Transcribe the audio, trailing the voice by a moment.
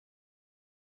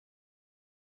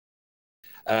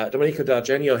Domenico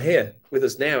Dargenio here with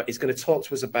us now is going to talk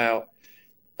to us about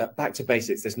back to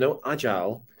basics. There's no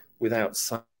agile without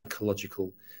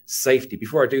psychological safety.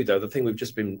 Before I do, though, the thing we've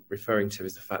just been referring to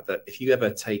is the fact that if you ever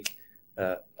take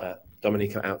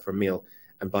Domenico out for a meal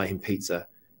and buy him pizza,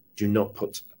 do not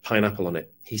put pineapple on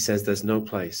it. He says there's no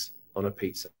place on a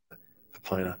pizza for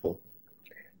pineapple.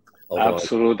 Although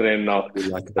absolutely not.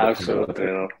 Absolutely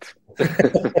not.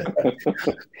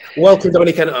 Welcome,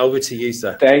 Domenico. Over to you,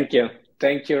 sir. Thank you.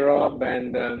 Thank you, Rob.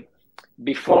 And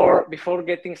before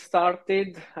getting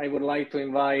started, I would like to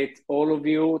invite all of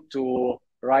you to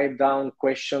write down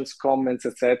questions, comments,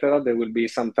 etc. There will be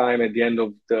some time at the end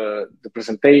of the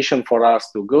presentation for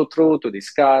us to go through, to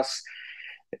discuss,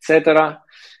 etc.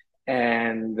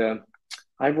 And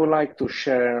I would like to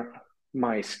share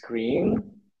my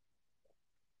screen.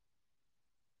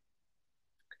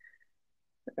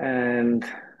 And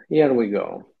here we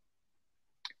go.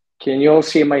 Can you all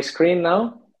see my screen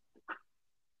now?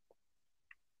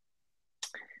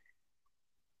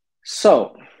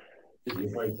 So,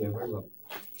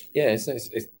 yeah,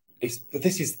 but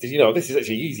this is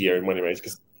actually easier in many ways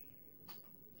because.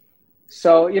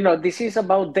 So, this is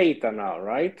about data now,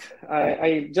 right?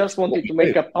 I just wanted to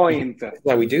make a point.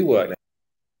 Yeah, we do work now.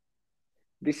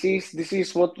 This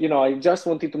is what, I just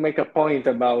wanted to make a point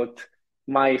about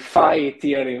my fight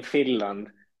here in Finland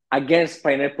against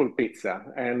pineapple pizza.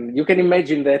 And you can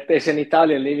imagine that as an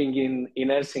Italian living in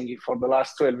Helsinki for the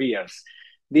last 12 years,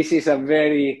 this is a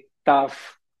very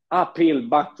tough uphill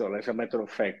battle, as a matter of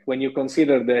fact, when you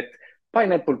consider that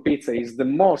pineapple pizza is the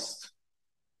most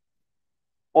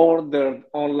ordered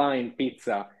online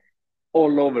pizza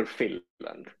all over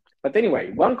Finland. But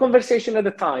anyway, one conversation at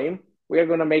a time, we are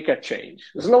going to make a change,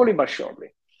 slowly but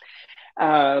surely.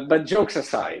 But jokes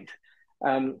aside,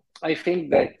 I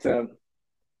think that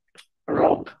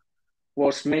Rob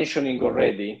was mentioning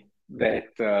already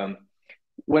that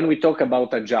when we talk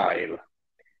about Agile,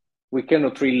 we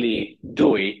cannot really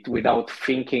do it without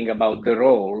thinking about the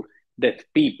role that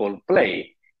people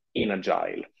play in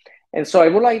Agile. And so I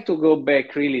would like to go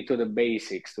back really to the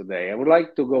basics today. I would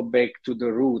like to go back to the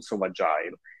roots of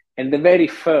Agile and the very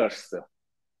first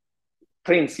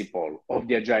principle of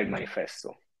the Agile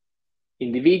Manifesto: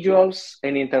 individuals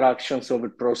and interactions over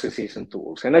processes and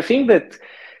tools. And I think that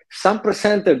some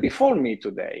presenter before me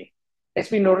today has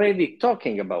been already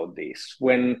talking about this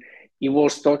when he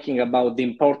was talking about the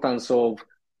importance of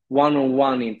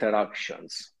one-on-one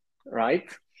interactions,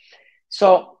 right?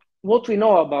 So what we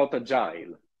know about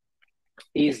Agile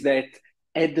is that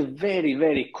at the very,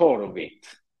 very core of it,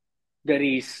 there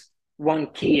is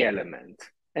one key element,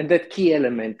 and that key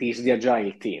element is the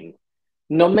Agile team.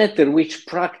 No matter which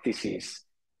practices,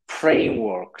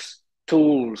 frameworks,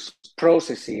 tools,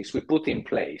 processes we put in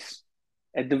place,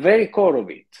 at the very core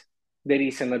of it, there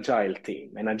is an Agile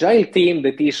team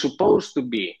that is supposed to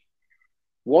be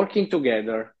working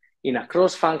together in a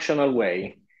cross-functional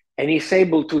way and is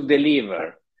able to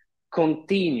deliver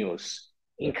continuous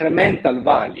incremental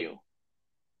value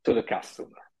to the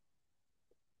customer.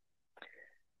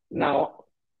 Now,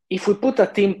 if we put a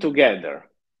team together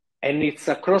and it's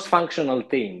a cross-functional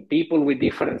team, people with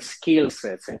different skill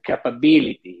sets and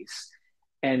capabilities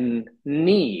and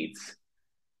needs,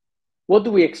 what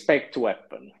do we expect to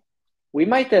happen? We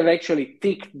might have actually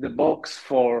ticked the box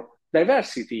for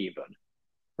diversity even,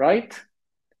 right?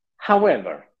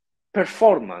 However,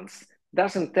 performance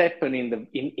doesn't happen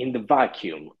in the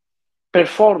vacuum.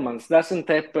 Performance doesn't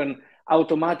happen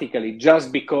automatically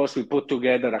just because we put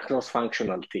together a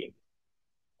cross-functional team.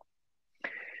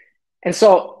 And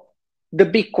so the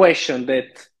big question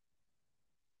that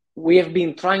we have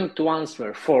been trying to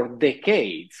answer for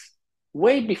decades,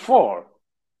 way before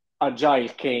Agile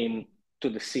came to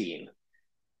the scene,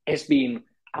 has been,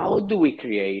 how do we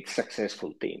create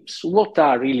successful teams? What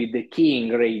are really the key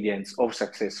ingredients of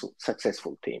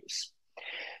successful teams?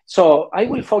 So I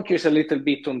will focus a little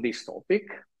bit on this topic.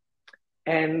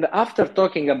 And after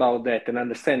talking about that and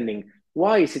understanding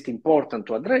why is it important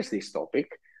to address this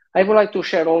topic, I would like to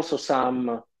share also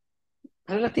some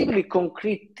relatively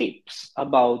concrete tips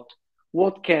about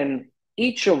what can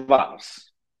each of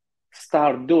us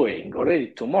start doing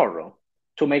already tomorrow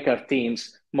to make our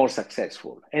teams more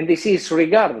successful. And this is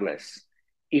regardless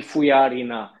if we are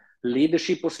in a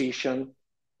leadership position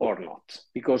or not,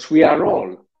 because we are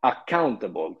all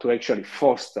accountable to actually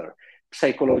foster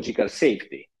psychological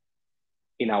safety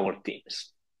in our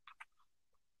teams.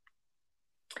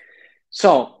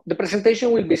 So the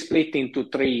presentation will be split into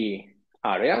 3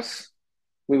 areas.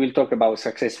 We will talk about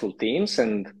successful teams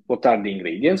and what are the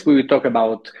ingredients. We will talk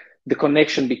about the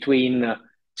connection between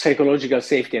psychological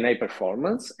safety and high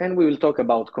performance, and we will talk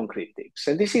about concrete tips.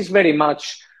 And this is very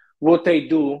much what I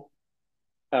do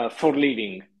for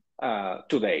living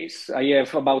today. I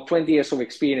have about 20 years of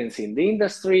experience in the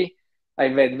industry.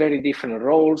 I've had very different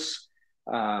roles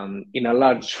in a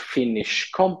large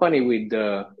Finnish company with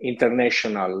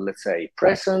international, let's say,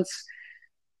 presence.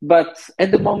 But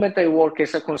at the moment, I work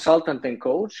as a consultant and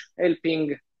coach,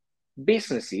 helping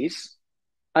businesses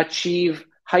achieve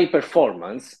high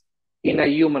performance in a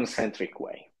human-centric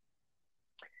way.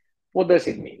 What does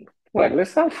it mean? Well,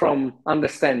 let's start from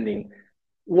understanding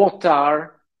what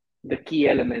are the key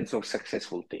elements of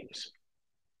successful teams.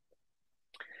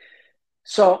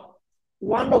 So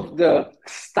one of the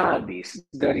studies,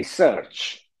 the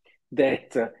research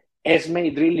that has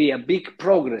made really a big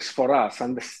progress for us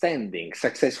understanding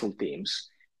successful teams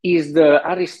is the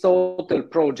Aristotle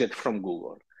project from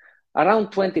Google.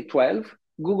 Around 2012,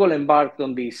 Google embarked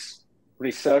on this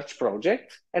research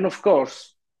project. And of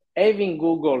course, having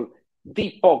Google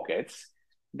deep pockets,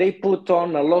 they put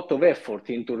on a lot of effort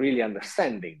into really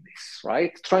understanding this,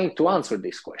 right? Trying to answer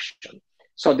this question.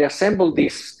 So they assembled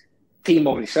this team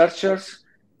of researchers.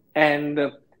 And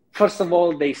first of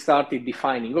all, they started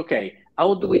defining, okay,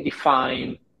 how do we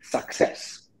define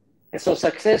success? And so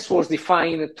success was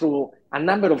defined through a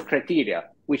number of criteria,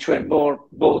 which were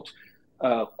both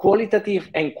qualitative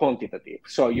and quantitative.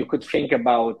 So you could think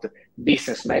about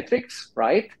business metrics,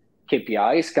 right?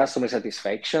 KPIs, customer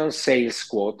satisfaction, sales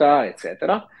quota,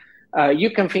 etc. You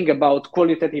can think about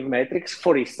qualitative metrics,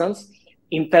 for instance,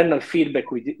 internal feedback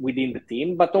within the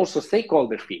team, but also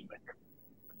stakeholder feedback.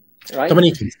 Right?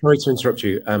 Domenico, sorry to interrupt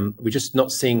you. We're just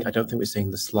not seeing, I don't think we're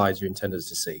seeing the slides you intended us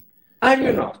to see. Are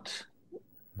you not?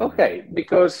 Okay,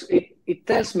 because it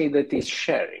tells me that it's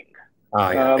sharing.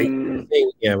 Yeah,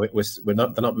 yeah, we're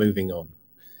not. They're not moving on.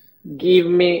 Give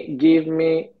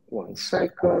me 1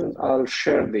 second. I'll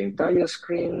share the entire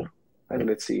screen and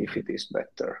let's see if it is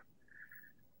better.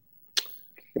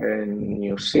 Can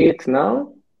you see it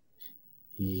now?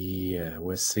 Yeah,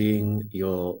 we're seeing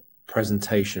your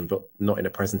presentation, but not in a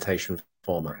presentation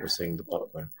format. We're seeing the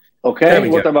background. Okay.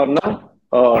 What about now?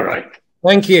 All right.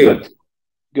 Thank you.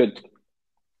 Good.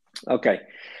 Okay.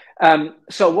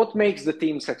 So what makes the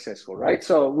team successful, right?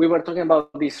 So we were talking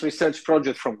about this research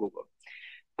project from Google.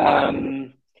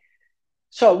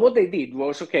 So what they did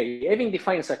was, okay, having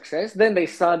defined success, then they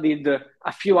studied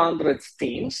a few hundred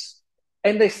teams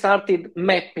and they started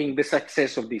mapping the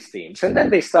success of these teams. And then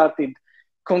they started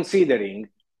considering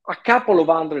a couple of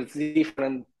hundreds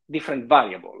different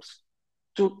variables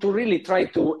to really try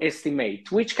to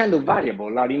estimate which kind of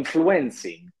variable are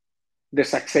influencing the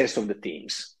success of the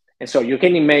teams. And so you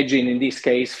can imagine in this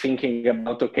case, thinking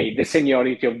about, okay, the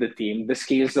seniority of the team, the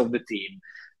skills of the team,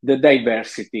 the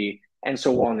diversity, and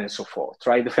so on and so forth,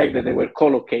 right? The fact that they were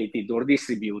co-located or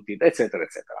distributed, et cetera,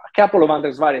 et cetera. A couple of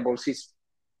hundred variables is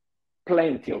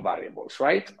plenty of variables,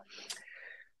 right?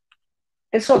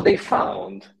 And so they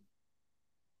found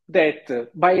that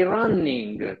by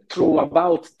running through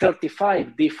about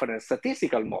 35 different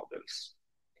statistical models,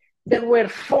 there were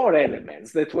 4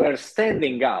 elements that were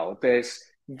standing out as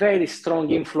very strong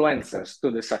influencers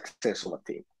to the success of a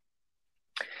team.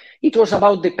 It was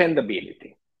about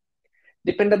dependability.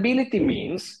 Dependability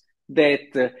means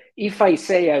that if I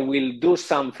say I will do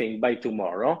something by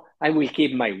tomorrow, I will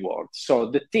keep my word.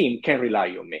 So the team can rely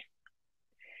on me.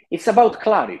 It's about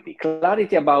clarity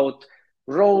about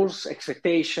roles,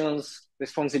 expectations,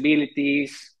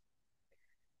 responsibilities,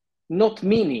 not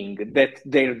meaning that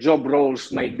their job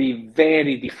roles might be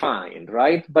very defined,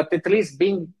 right? But at least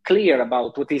being clear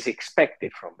about what is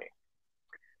expected from me.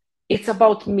 It's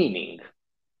about meaning.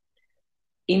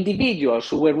 Individuals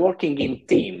who were working in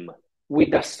team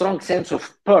with a strong sense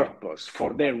of purpose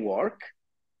for their work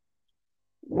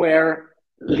were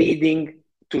leading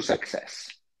to success.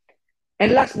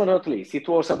 And last but not least, it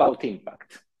was about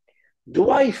impact.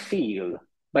 Do I feel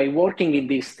by working in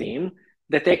this team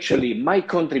that actually my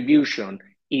contribution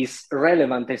is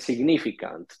relevant and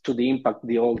significant to the impact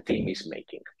the whole team is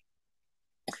making?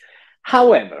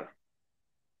 However,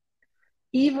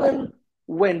 even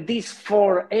when these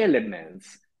 4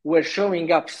 elements were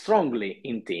showing up strongly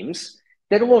in teams,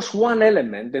 there was one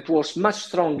element that was much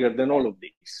stronger than all of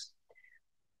these,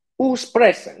 whose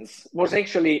presence was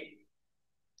actually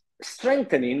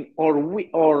strengthening or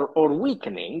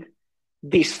weakening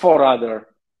these 4 other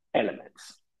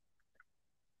elements.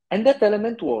 And that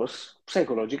element was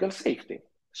psychological safety.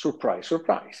 Surprise,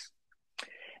 surprise.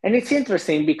 And it's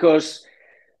interesting because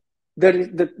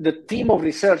the team of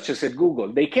researchers at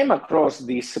Google, they came across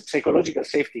this psychological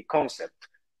safety concept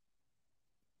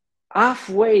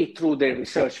halfway through their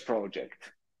research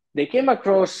project. they came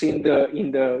across in the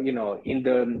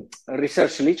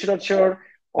research literature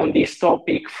on this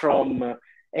topic from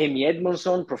Amy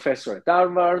Edmondson, professor at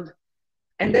Harvard,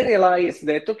 and they realized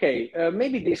that, okay,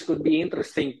 maybe this could be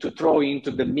interesting to throw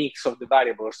into the mix of the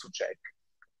variables to check.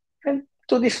 And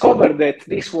to discover that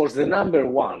this was the number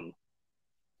one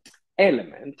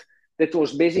element that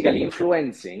was basically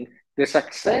influencing the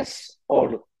success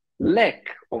or lack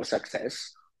of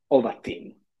success of a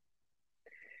team.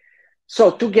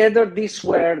 So together, these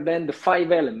were then the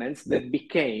 5 elements that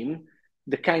became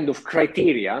the kind of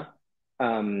criteria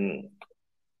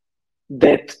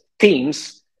that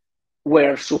teams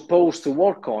were supposed to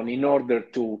work on in order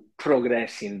to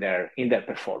progress in their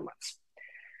performance.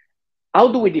 How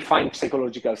do we define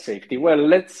psychological safety? Well,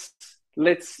 let's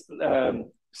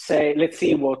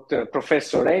see what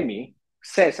Professor Amy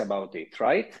says about it,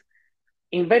 right?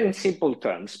 In very simple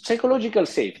terms, psychological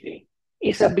safety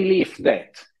is a belief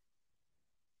that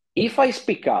if I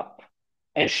speak up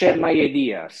and share my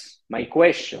ideas, my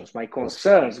questions, my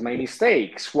concerns, my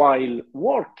mistakes while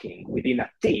working within a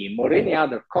team or any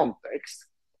other context,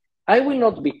 I will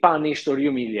not be punished or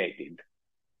humiliated,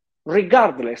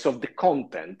 regardless of the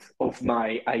content of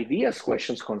my ideas,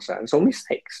 questions, concerns, or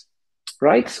mistakes,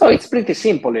 right? So it's pretty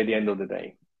simple at the end of the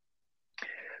day.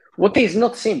 What is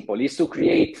not simple is to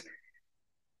create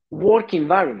work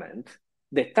environment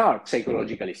that are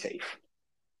psychologically safe.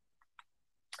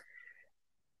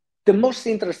 The most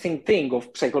interesting thing of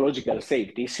psychological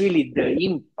safety is really the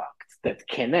impact that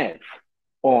can have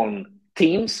on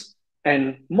teams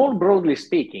and, more broadly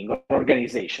speaking, on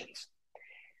organizations.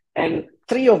 And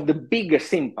 3 of the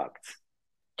biggest impacts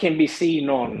can be seen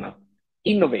on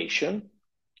innovation,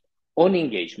 on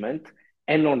engagement,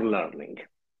 and on learning.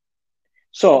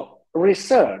 So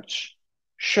research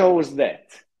shows that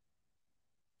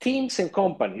teams and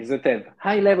companies that have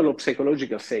high level of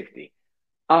psychological safety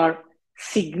are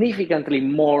significantly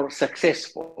more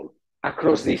successful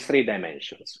across these 3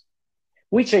 dimensions,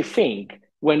 which I think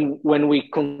when we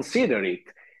consider it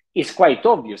is quite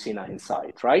obvious in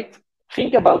hindsight, right?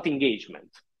 Think about engagement.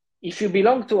 If you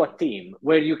belong to a team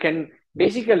where you can,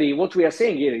 basically what we are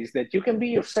saying here is that you can be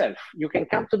yourself, you can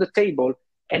come to the table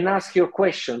and ask your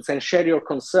questions and share your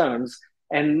concerns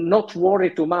and not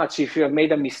worry too much if you have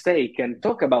made a mistake, and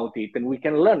talk about it and we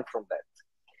can learn from that.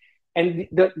 And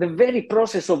the very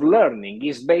process of learning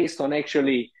is based on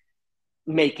actually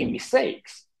making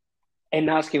mistakes and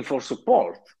asking for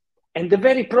support. And the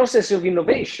very process of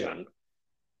innovation,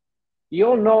 you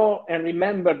all know and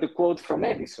remember the quote from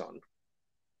Edison,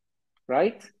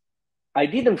 right? I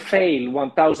didn't fail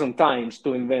 1,000 times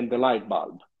to invent the light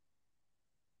bulb.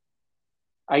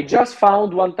 I just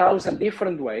found 1,000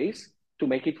 different ways to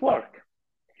make it work.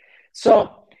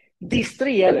 So these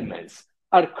 3 elements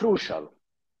are crucial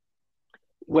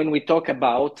when we talk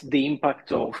about the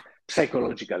impact of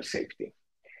psychological safety.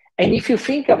 And if you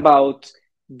think about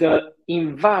the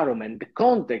environment, the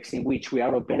context in which we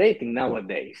are operating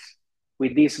nowadays,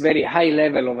 with this very high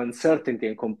level of uncertainty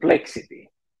and complexity,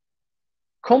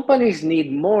 companies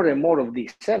need more and more of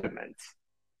these elements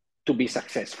to be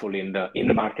successful in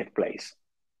the marketplace.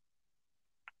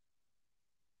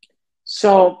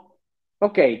 So,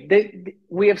 okay,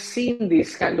 we have seen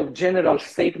this kind of general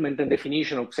statement and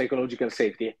definition of psychological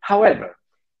safety. However,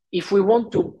 if we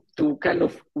want to kind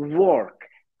of work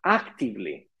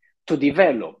actively to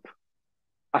develop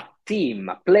a team,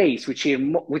 a place which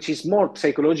is more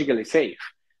psychologically safe,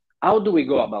 how do we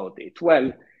go about it?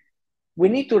 Well, we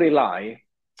need to rely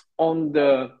on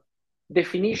the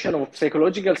definition of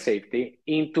psychological safety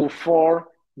into 4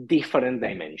 different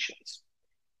dimensions.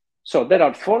 So there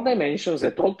are 4 dimensions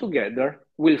that altogether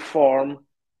will form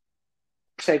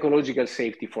psychological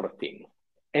safety for a team.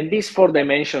 And these 4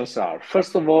 dimensions are,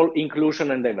 first of all,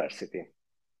 inclusion and diversity,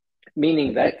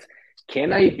 meaning that,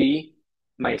 can I be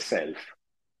myself?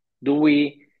 Do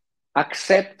we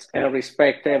accept and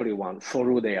respect everyone for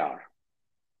who they are?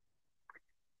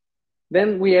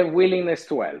 Then we have willingness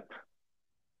to help.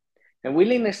 And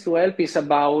willingness to help is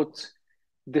about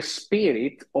the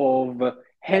spirit of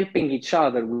helping each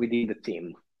other within the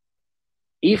team.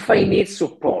 If I need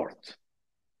support,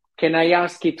 can I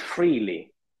ask it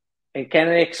freely? And can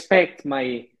I expect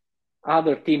my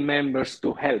other team members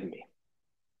to help me?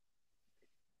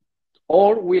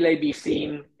 Or will I be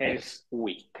seen as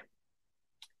weak?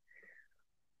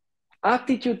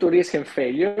 Attitude to risk and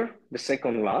failure, the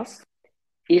second last,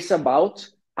 is about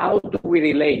how do we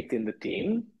relate in the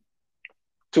team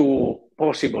to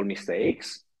possible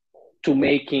mistakes, to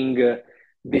making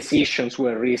decisions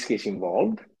where risk is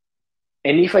involved.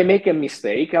 And if I make a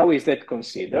mistake, how is that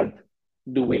considered?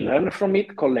 Do we learn from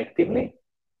it collectively,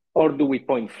 or do we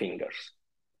point fingers?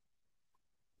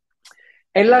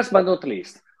 And last but not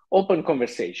least, open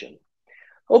conversation.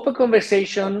 Open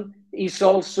conversation is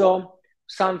also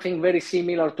something very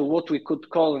similar to what we could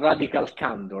call radical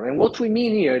candor. And what we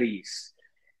mean here is,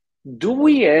 do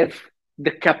we have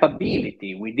the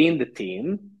capability within the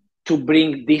team to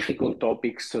bring difficult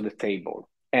topics to the table?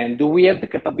 And do we have the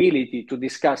capability to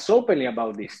discuss openly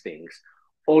about these things?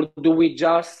 Or do we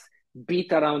just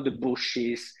beat around the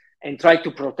bushes and try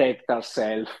to protect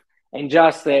ourselves and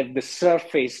just have the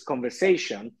surface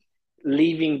conversation,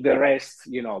 leaving the rest,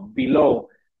 below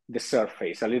the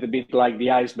surface, a little bit like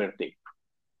the iceberg tip,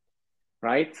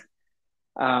 right?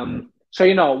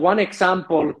 So, one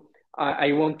example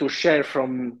I want to share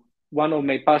from one of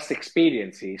my past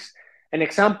experiences, an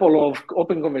example of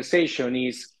open conversation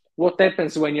is what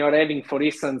happens when you're having, for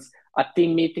instance, a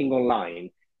team meeting online,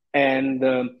 and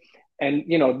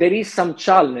there is some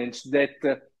challenge that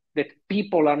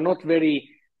people are not very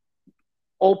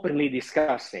openly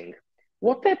discussing.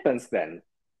 What happens then?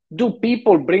 Do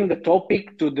people bring the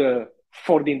topic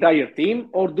for the entire team,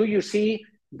 or do you see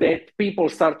that people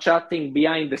start chatting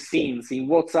behind the scenes in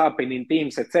WhatsApp and in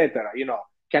Teams, etc.?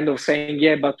 Kind of saying,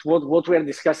 yeah, but what we're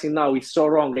discussing now is so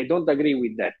wrong. I don't agree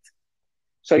with that.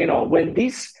 So, when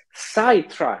this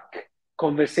sidetrack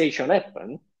conversation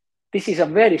happens, this is a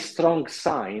very strong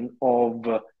sign of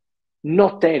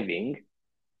not having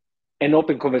an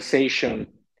open conversation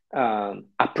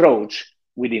approach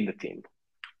within the team.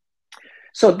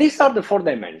 So these are the 4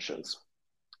 dimensions,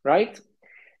 right?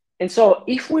 And so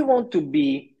if we want to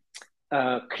be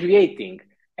creating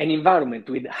an environment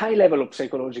with high level of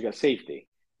psychological safety,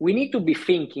 we need to be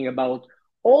thinking about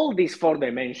all these 4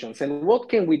 dimensions and what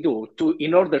can we do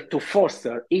in order to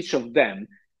foster each of them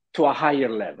to a higher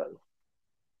level.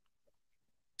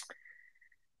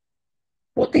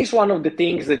 What is one of the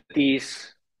things that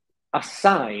is a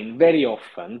sign very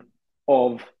often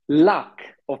of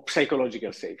lack of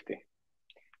psychological safety?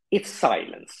 It's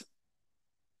silence.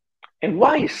 And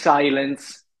why is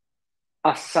silence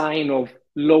a sign of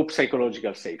low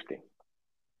psychological safety?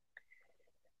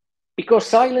 Because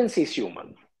silence is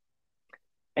human.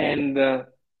 And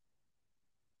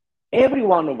every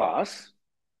one of us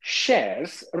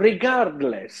shares,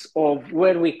 regardless of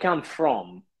where we come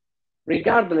from,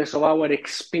 regardless of our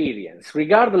experience,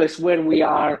 regardless where we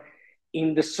are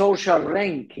in the social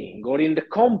ranking or in the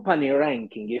company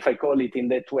ranking, if I call it in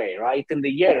that way, right? In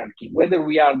the hierarchy, whether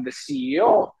we are the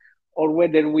CEO or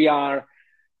whether we are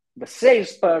the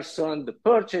salesperson, the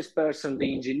purchase person,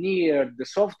 the engineer, the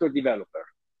software developer,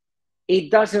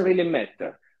 it doesn't really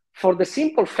matter. For the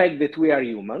simple fact that we are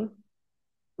human,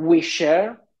 we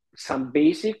share some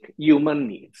basic human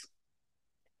needs.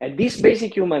 And these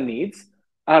basic human needs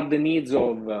are the needs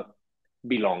of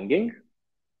belonging,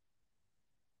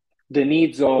 the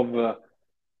needs of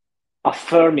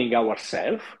affirming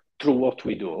ourselves through what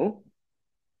we do,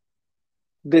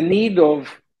 the need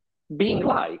of being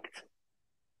liked.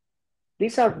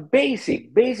 These are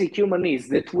basic human needs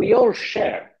that we all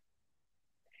share.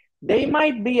 They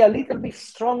might be a little bit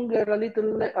stronger, a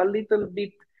little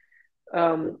bit,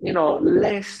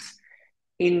 less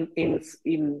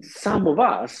in some of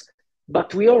us,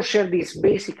 but we all share these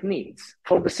basic needs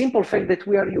for the simple fact that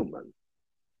we are human.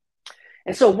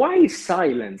 And so why is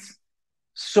silence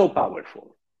so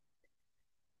powerful?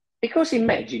 Because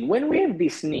imagine, when we have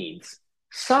these needs,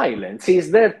 silence is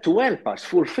there to help us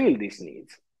fulfill these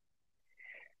needs.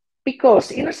 Because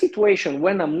in a situation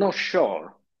when I'm not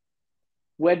sure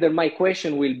whether my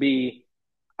question will be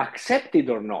accepted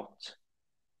or not,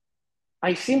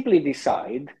 I simply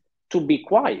decide to be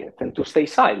quiet and to stay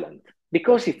silent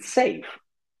because it's safe.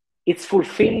 It's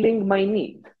fulfilling my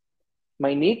need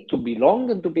to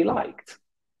belong and to be liked.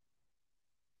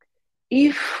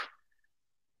 If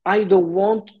I don't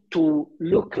want to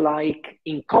look like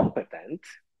incompetent,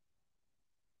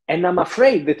 and I'm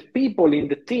afraid that people in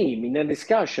the team, in a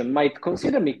discussion, might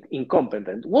consider me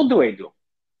incompetent, what do?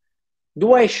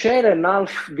 Do I share an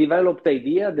half-developed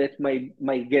idea that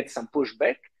might get some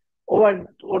pushback? Or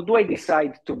do I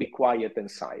decide to be quiet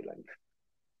and silent?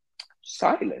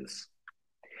 Silence.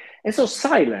 And so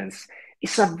silence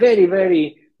is a very,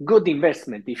 very good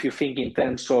investment if you think in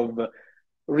terms of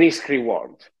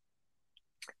risk-reward.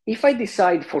 If I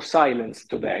decide for silence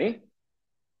today,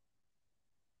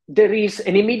 there is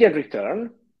an immediate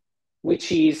return,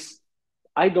 which is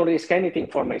I don't risk anything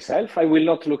for myself. I will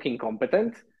not look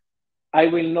incompetent. I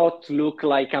will not look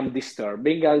like I'm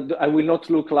disturbing. I will not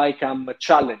look like I'm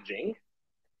challenging.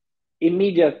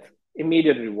 Immediate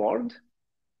reward.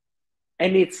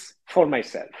 And it's for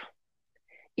myself.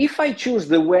 If I choose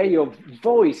the way of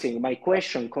voicing my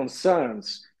question,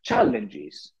 concerns,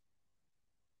 challenges,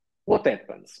 what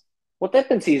happens? What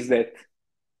happens is that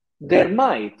there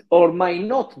might or might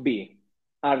not be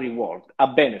a reward, a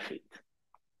benefit.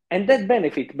 And that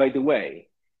benefit, by the way,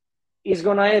 is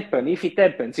going to happen. If it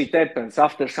happens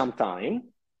after some time.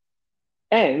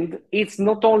 And it's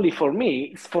not only for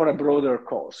me, it's for a broader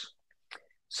cause.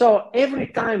 So every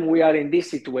time we are in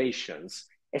these situations,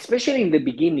 especially in the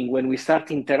beginning when we start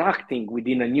interacting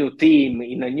within a new team,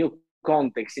 in a new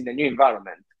context, in a new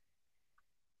environment,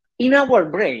 in our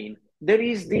brain, there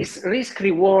is this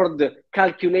risk-reward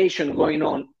calculation going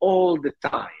on all the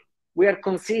time. We are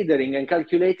considering and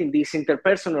calculating this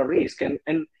interpersonal risk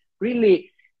and really,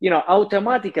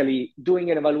 automatically doing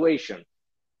an evaluation.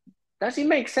 Does it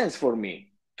make sense for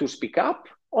me to speak up,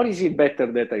 or is it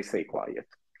better that I stay quiet?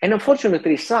 And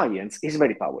unfortunately, science is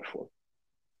very powerful.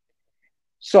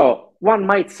 So one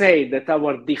might say that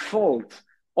our default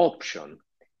option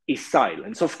is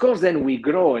silence. Of course, then we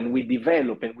grow and we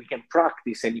develop and we can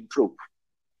practice and improve.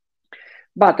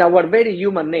 But our very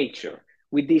human nature,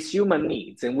 with these human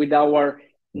needs and with our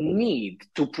need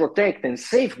to protect and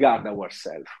safeguard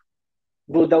ourselves,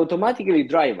 would automatically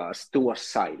drive us towards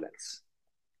silence.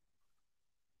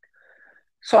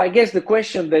 So I guess the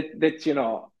question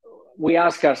that we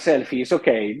ask ourselves is,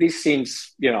 okay, this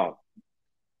seems,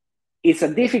 it's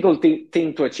a difficult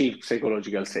thing to achieve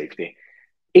psychological safety.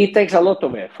 It takes a lot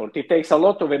of effort. It takes a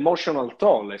lot of emotional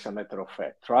toll, as a matter of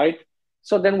fact, right?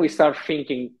 So then we start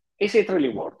thinking, is it really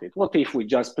worth it? What if we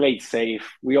just played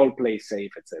safe? We all play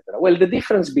safe, etc. Well, the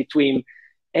difference between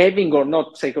having or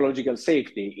not psychological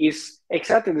safety is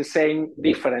exactly the same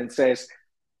difference as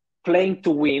playing to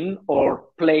win or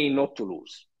playing not to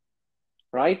lose,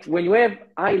 right? When you have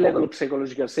high level of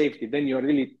psychological safety, then you're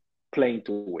really playing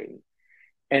to win.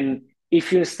 And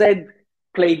if you instead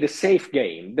play the safe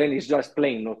game, then it's just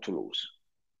playing not to lose,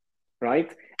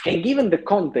 right? And given the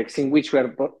context in which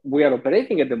we are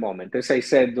operating at the moment, as I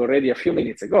said already a few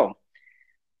minutes ago,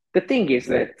 the thing is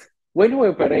that when we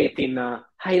operate in a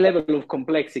high level of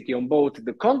complexity on both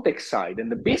the context side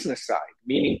and the business side,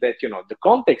 meaning that, the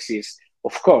context is,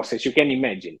 of course, as you can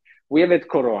imagine, we have had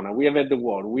Corona, we have had the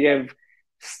war, we have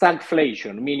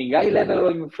stagflation, meaning high level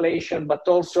of inflation, but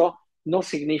also no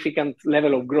significant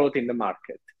level of growth in the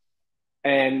market,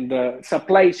 and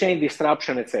supply chain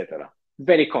disruption, etc.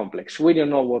 Very complex. We don't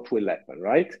know what will happen,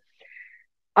 right?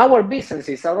 Our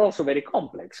businesses are also very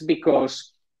complex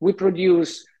because we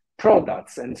produce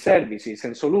products and services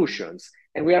and solutions,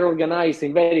 and we are organized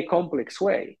in very complex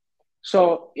way.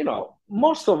 So,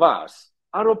 most of us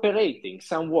are operating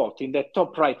somewhat in the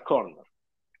top right corner,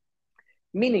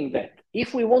 meaning that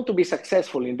if we want to be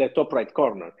successful in the top right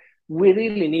corner, we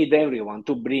really need everyone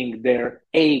to bring their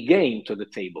A game to the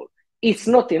table. It's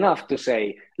not enough to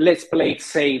say, let's play it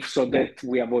safe so that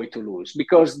we avoid to lose,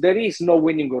 because there is no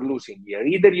winning or losing here.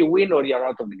 Either you win or you're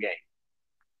out of the game,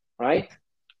 right?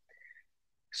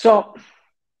 So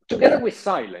together with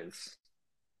silence,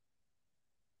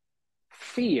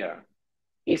 fear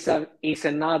is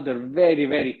another very,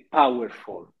 very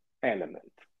powerful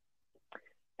element.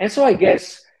 And so I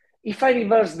guess if I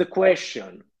reverse the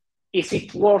question, is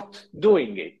it worth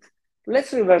doing it?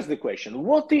 Let's reverse the question.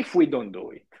 What if we don't do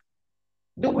it?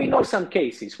 Do we know some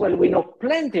cases? Well, we know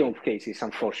plenty of cases,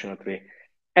 unfortunately.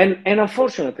 And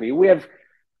unfortunately, we have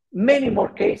many more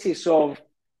cases of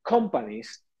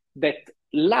companies that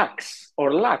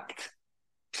lacked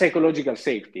psychological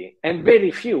safety, and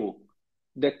very few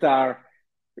that are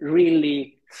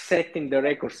really setting the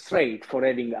record straight for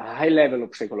having a high level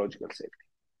of psychological safety.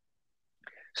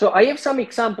 So I have some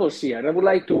examples here. I would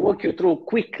like to walk you through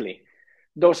quickly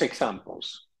those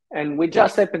examples. And we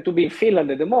just happen to be in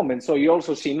Finland at the moment, so you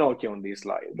also see Nokia on this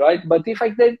slide, right? But if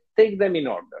I take them in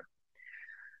order.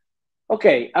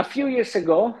 Okay, a few years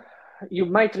ago, you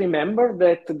might remember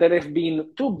that there have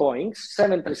been 2 Boeings,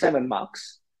 737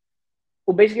 MAX,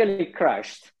 who basically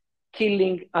crashed,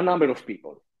 killing a number of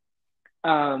people.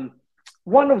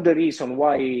 One of the reasons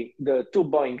why the 2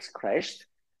 Boeings crashed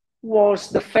was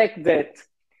the fact that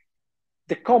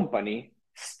the company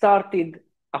started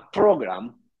a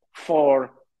program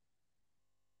for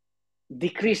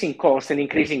decreasing cost and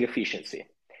increasing efficiency.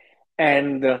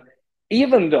 And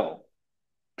even though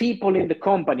people in the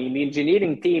company, in the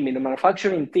engineering team, in the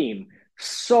manufacturing team,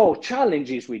 saw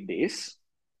challenges with this,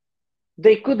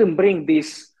 they couldn't bring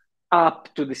this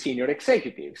up to the senior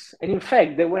executives. And in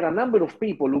fact, there were a number of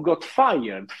people who got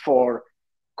fired for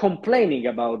complaining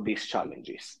about these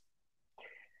challenges.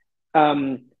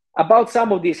 About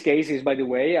some of these cases, by the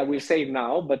way, I will say it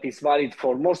now, but it's valid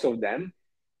for most of them.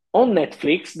 On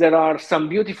Netflix, there are some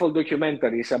beautiful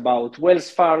documentaries about Wells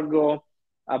Fargo,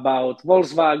 about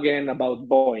Volkswagen, about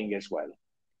Boeing as well.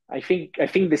 I think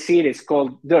the series is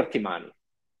called Dirty Money.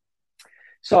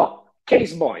 So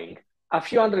case Boeing, a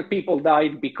few hundred people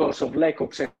died because of lack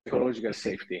of psychological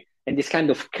safety and this kind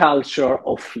of culture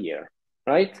of fear,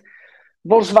 right?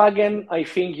 Volkswagen, I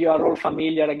think you are all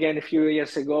familiar again a few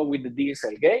years ago with the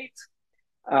Dieselgate.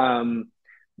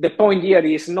 The point here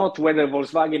is not whether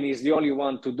Volkswagen is the only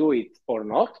one to do it or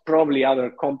not. Probably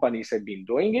other companies have been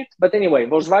doing it. But anyway,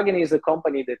 Volkswagen is the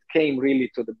company that came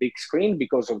really to the big screen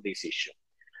because of this issue,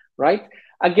 right?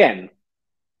 Again,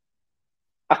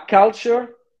 a culture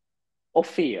of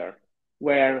fear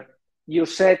where you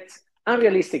set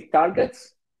unrealistic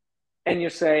targets and you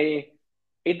say,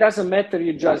 it doesn't matter,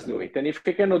 you just do it. And if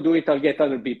you cannot do it, I'll get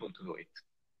other people to do it.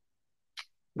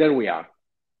 There we are.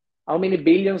 How many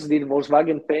billions did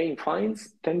Volkswagen pay in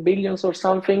fines? 10 billions or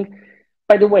something?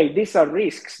 By the way, these are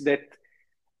risks that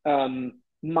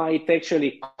might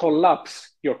actually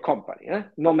collapse your company,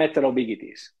 no matter how big it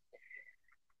is.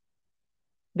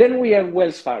 Then we have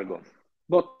Wells Fargo,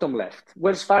 bottom left.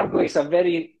 Wells Fargo is a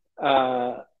very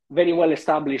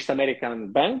well-established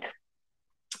American bank.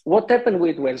 What happened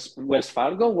with Wells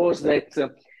Fargo was that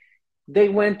they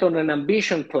went on an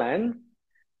ambition plan,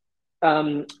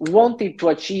 wanted to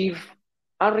achieve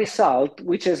a result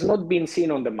which has not been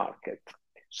seen on the market.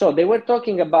 So they were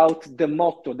talking about the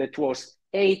motto that was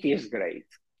 8 is great.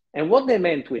 And what they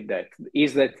meant with that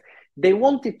is that they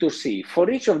wanted to see for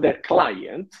each of their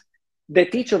clients,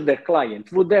 that each of their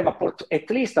clients would have at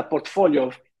least a portfolio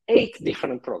of 8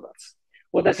 different products.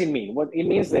 What does it mean? What it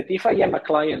means that if I am a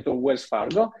client of Wells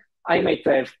Fargo, I might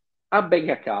have a bank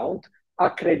account, a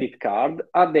credit card,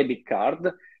 a debit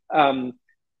card, an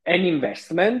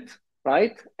investment,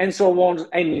 right? And so on,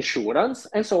 and insurance,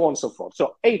 and so on and so forth.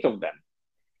 So 8 of them.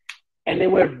 And they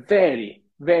were very,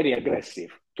 very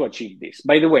aggressive to achieve this.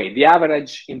 By the way, the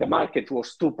average in the market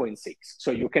was 2.6.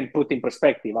 So you can put in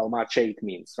perspective how much 8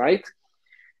 means, right?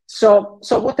 So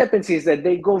what happens is that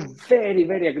they go very,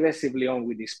 very aggressively on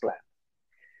with this plan.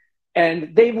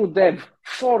 And they would have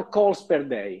 4 calls per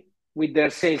day with their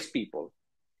salespeople.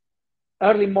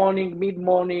 Early morning,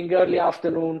 mid-morning, early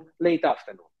afternoon, late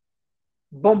afternoon.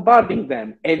 Bombarding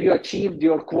them. Have you achieved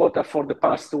your quota for the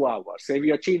past 2 hours? Have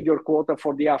you achieved your quota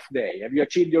for the half day? Have you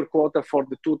achieved your quota for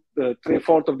the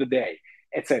 3/4 of the day,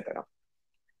 etc.?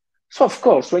 So of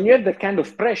course, when you have that kind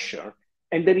of pressure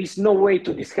and there is no way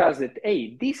to discuss that,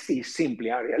 hey, this is simply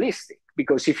unrealistic,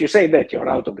 because if you say that, you're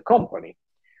out of the company.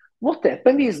 What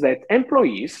happened is that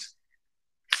employees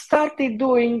started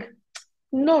doing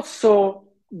not so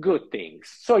good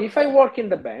things. So if I work in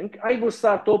the bank, I will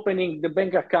start opening the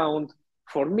bank account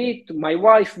for me, to my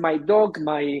wife, my dog,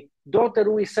 my daughter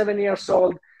who is 7 years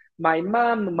old, my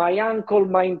mom, my uncle,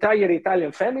 my entire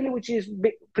Italian family, which is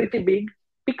pretty big,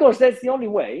 because that's the only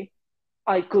way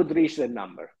I could reach that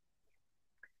number.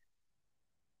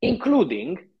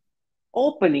 Including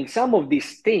opening some of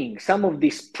these things, some of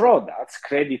these products,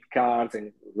 credit cards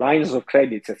and lines of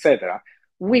credits, etc.,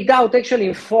 without actually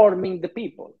informing the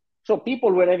people. So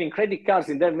people were having credit cards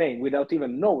in their name without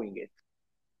even knowing it.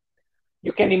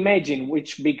 You can imagine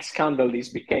which big scandal this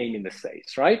became in the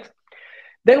States, right?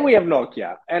 Then we have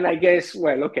Nokia, and I guess,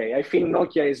 well, okay, I think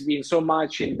Nokia has been so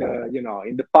much in the,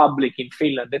 in the public in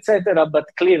Finland, etc. But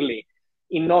clearly,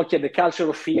 in Nokia, the culture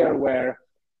of fear, where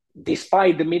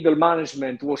despite the middle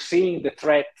management was seeing the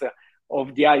threat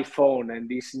of the iPhone and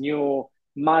this new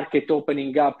market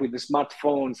opening up with the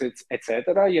smartphones,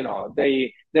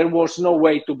 etc., there was no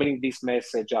way to bring this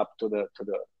message up to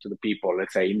the people,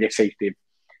 let's say, in the executive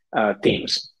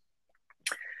teams.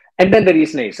 And then there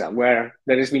is NASA, where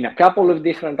there has been a couple of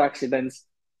different accidents.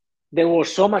 There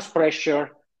was so much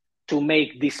pressure to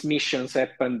make these missions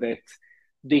happen that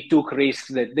they took risks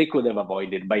that they could have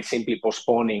avoided by simply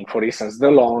postponing, for instance, the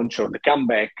launch or the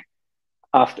comeback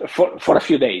for a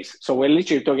few days. So we're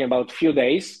literally talking about a few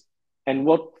days. And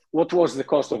what was the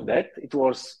cost of that? It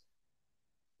was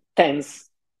tens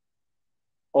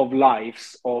of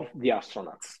lives of the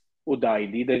astronauts who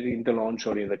died either in the launch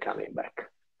or in the coming back.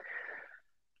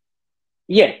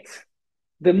 Yet,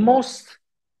 the most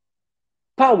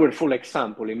powerful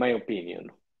example, in my opinion,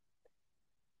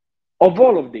 of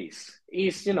all of this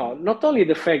is, not only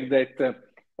the fact that,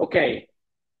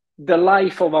 the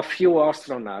life of a few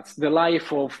astronauts, the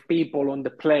life of people on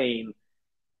the plane,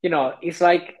 it's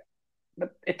like,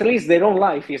 at least their own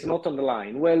life is not on the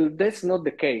line. Well, that's not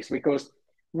the case, because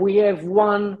we have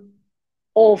one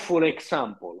awful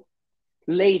example.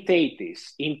 Late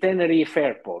 80s in Tenerife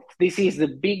Airport. This is the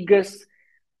biggest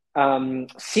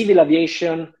civil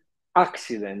aviation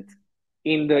accident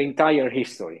in the entire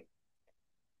history.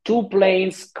 2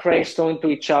 planes crashed onto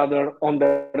each other on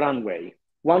the runway.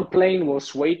 One plane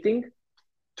was waiting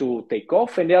to take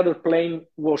off, and the other plane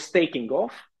was taking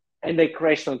off, and they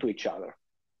crashed onto each other.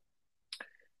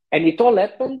 And it all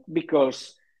happened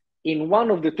because in one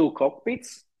of the two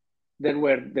cockpits, there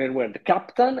were the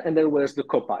captain and there was the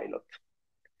co-pilot.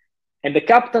 And the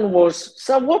captain was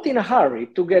somewhat in a hurry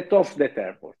to get off that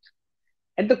airport.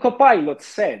 And the co-pilot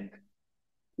said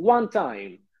one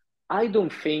time, "I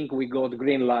don't think we got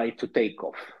green light to take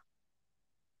off."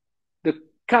 The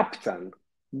captain,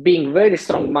 being very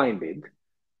strong-minded,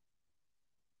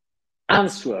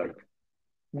 answered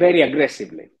very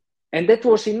aggressively. And that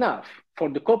was enough for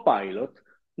the co-pilot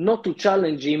not to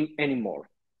challenge him anymore,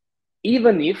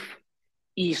 even if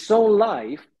his own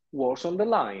life was on the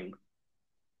line.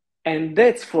 And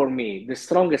that's, for me, the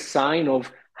strongest sign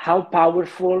of how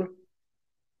powerful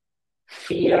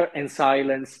fear and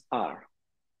silence are.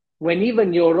 When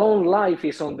even your own life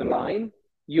is on the line,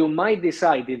 you might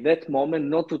decide in that moment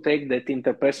not to take that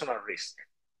interpersonal risk.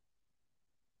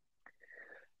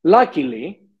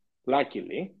 Luckily,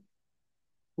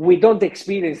 we don't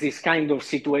experience this kind of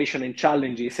situation and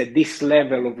challenges at this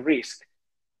level of risk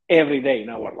every day in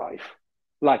our life,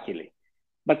 luckily.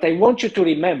 But I want you to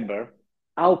remember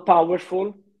how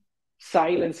powerful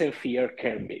silence and fear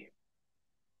can be.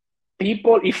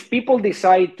 If people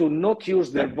decide to not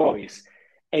use their voice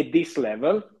at this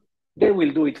level, they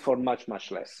will do it for much,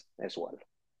 much less as well.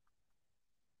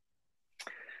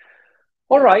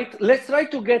 All right, let's try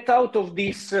to get out of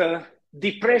this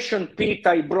depression pit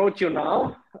I brought you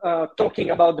now,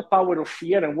 talking about the power of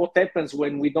fear and what happens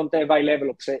when we don't have high level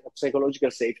of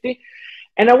psychological safety.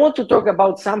 And I want to talk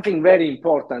about something very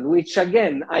important, which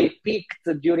again, I picked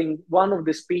during one of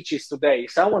the speeches today.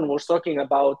 Someone was talking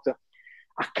about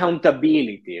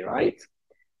accountability, right?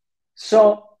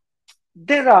 So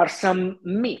there are some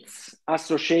myths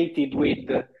associated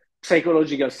with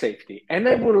psychological safety, and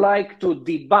I would like to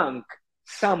debunk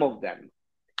some of them.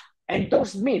 And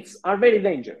those myths are very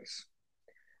dangerous.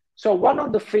 So one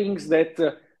of the things that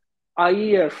I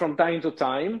hear from time to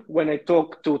time when I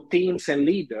talk to teams and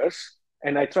leaders,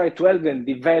 and I try to help them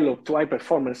develop to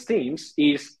high-performance teams,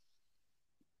 is,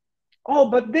 "Oh,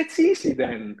 but that's easy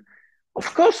then.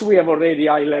 Of course we have already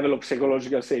high level of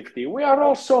psychological safety. We are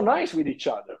all so nice with each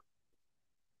other."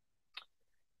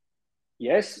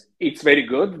 Yes, it's very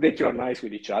good that you're nice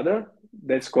with each other.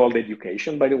 That's called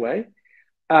education, by the way.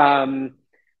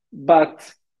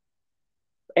 But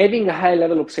having a high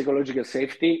level of psychological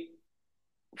safety,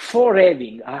 for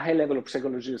having a high level of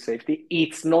psychological safety,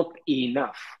 it's not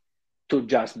enough to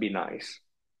just be nice.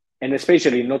 And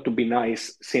especially not to be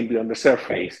nice simply on the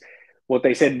surface. What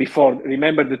I said before,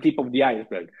 remember the tip of the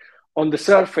iceberg. On the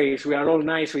surface, we are all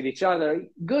nice with each other.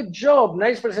 Good job,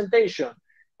 nice presentation.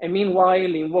 And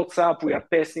meanwhile, in WhatsApp, we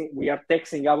are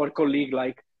texting our colleague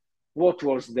like, "What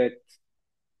was that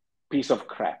piece of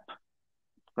crap?"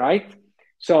 Right?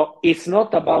 So it's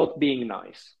not about being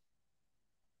nice.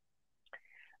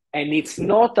 And it's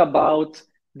not about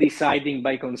deciding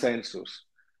by consensus.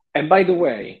 And by the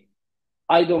way,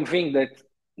 I don't think that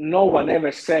no one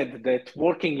ever said that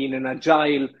working in an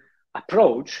agile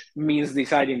approach means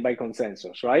deciding by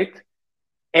consensus, right?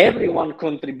 Everyone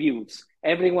contributes,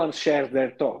 everyone shares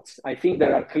their thoughts. I think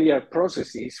there are clear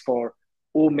processes for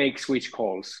who makes which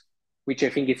calls, which I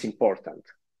think is important.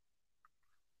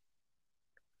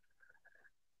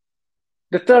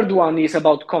 The third one is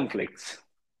about conflicts.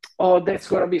 "Oh, that's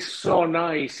going to be so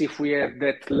nice if we have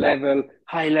that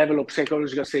high level of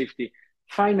psychological safety.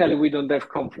 Finally, we don't have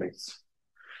conflicts."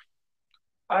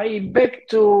 I beg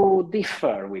to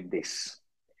differ with this.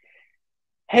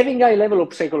 Having high level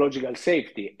of psychological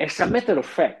safety, as a matter of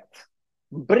fact,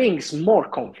 brings more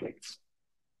conflicts.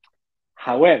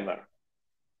 However,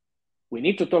 we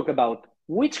need to talk about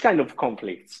which kind of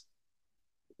conflicts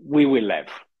we will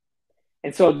have.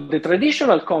 And so the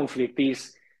traditional conflict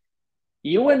is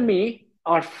you and me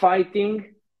are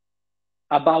fighting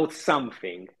about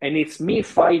something, and it's me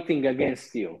fighting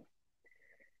against you.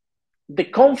 The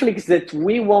conflicts that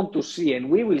we want to see and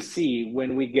we will see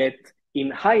when we get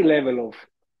in high level of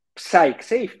psych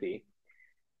safety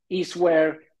is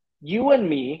where you and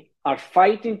me are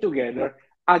fighting together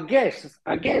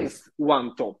against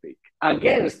one topic,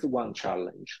 against one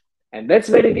challenge. And that's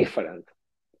very different.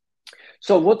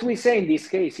 So what we say in these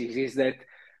cases is that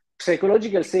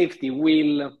psychological safety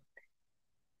will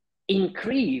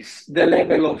increase the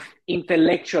level of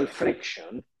intellectual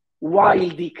friction while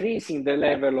decreasing the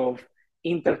level of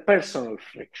interpersonal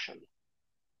friction.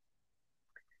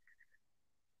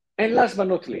 And last but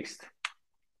not least,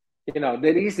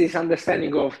 there is this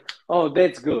understanding of, "Oh,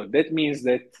 that's good. That means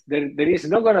that there is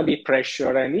not going to be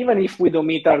pressure. And even if we don't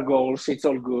meet our goals, it's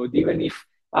all good. Even if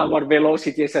our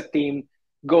velocity as a team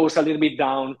goes a little bit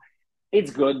down,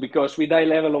 it's good because with high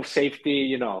level of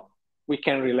safety, we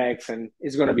can relax and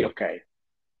it's going to be okay."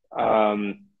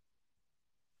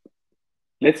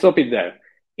 Let's stop it there.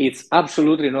 It's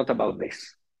absolutely not about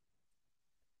this.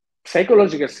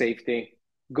 Psychological safety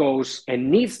goes and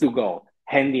needs to go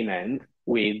hand in hand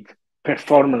with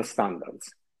performance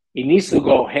standards. It needs to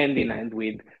go hand in hand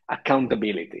with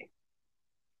accountability.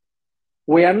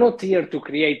 We are not here to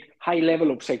create high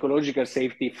level of psychological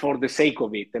safety for the sake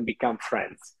of it and become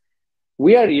friends.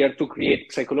 We are here to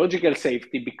create psychological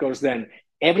safety because then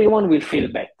everyone will feel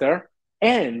better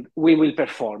and we will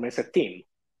perform as a team.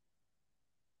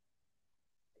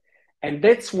 And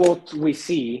that's what we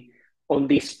see on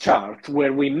this chart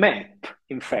where we map,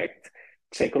 in fact,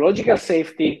 psychological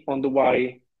safety on the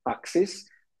y-axis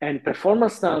and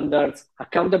performance standards,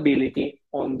 accountability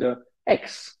on the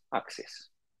x-axis.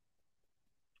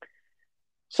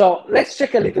 So let's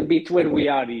check a little bit where we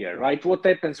are here, right? What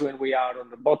happens when we are on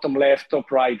the bottom left,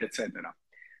 top right, etc.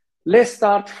 Let's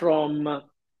start from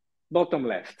bottom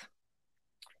left.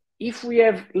 If we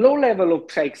have low level of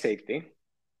psych safety,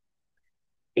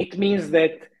 it means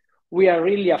that we are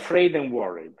really afraid and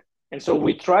worried. And so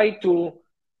we try to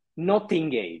not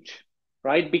engage,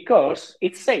 right? Because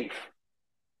it's safe.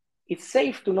 It's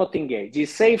safe to not engage.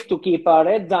 It's safe to keep our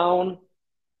head down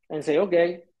and say,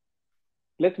 okay,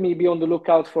 let me be on the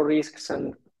lookout for risks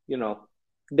and,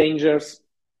 dangers.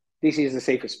 This is the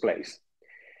safest place.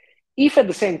 If at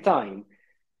the same time,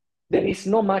 there is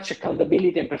not much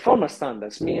accountability and performance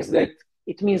standards,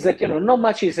 it means that, not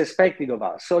much is expected of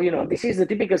us. So, this is the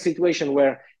typical situation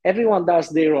where everyone does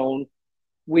their own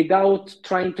without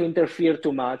trying to interfere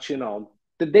too much.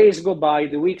 The days go by,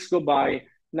 the weeks go by,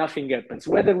 nothing happens.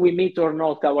 Whether we meet or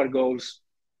not our goals,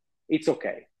 it's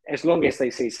okay, as long as I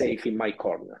stay safe in my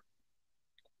corner.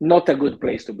 Not a good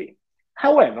place to be.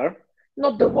 However,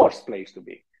 not the worst place to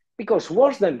be, because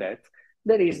worse than that,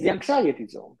 there is the anxiety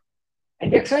zone.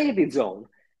 And the anxiety zone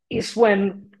is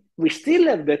when we still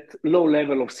have that low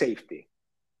level of safety.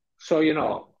 So,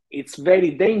 it's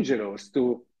very dangerous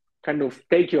to kind of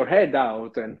take your head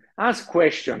out and ask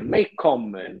questions, make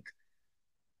comment,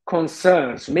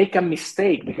 concerns, make a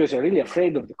mistake because you're really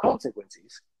afraid of the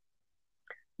consequences.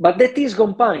 But that is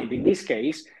combined, in this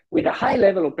case, with a high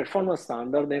level of performance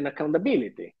standard and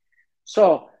accountability.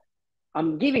 So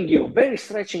I'm giving you very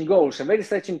stretching goals and very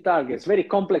stretching targets, very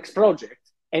complex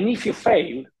projects. And if you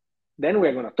fail, then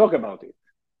we're going to talk about it.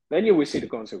 Then you will see the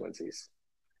consequences.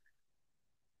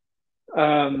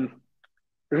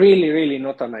 Really, really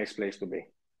not a nice place to be.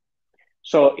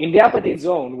 So in the appetite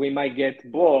zone, we might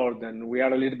get bored and we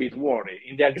are a little bit worried.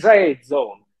 In the anxiety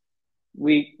zone,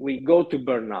 we go to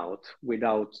burnout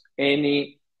without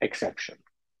any exception.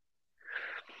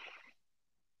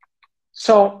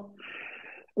 So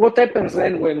what happens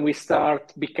then when we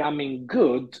start becoming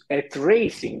good at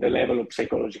raising the level of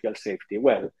psychological safety?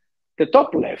 Well, the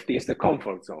top left is the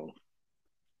comfort zone.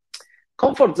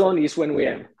 Comfort zone is when we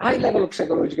have high level of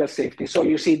psychological safety. So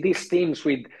you see these teams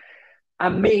with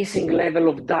amazing level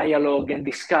of dialogue and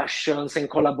discussions and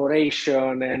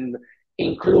collaboration and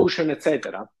inclusion,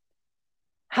 etc.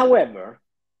 However,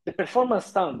 the performance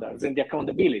standards and the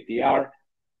accountability are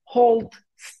held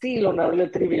still on a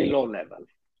relatively low level.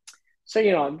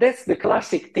 So, that's the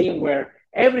classic team where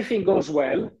everything goes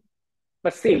well,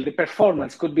 but still the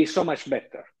performance could be so much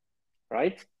better,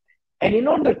 right? And in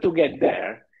order to get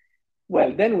there,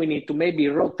 well, then we need to maybe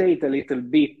rotate a little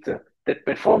bit the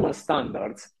performance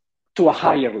standards to a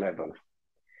higher level.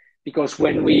 Because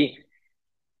when we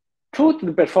put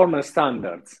the performance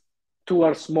standards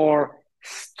towards more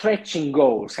stretching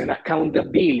goals and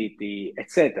accountability,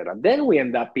 etc., then we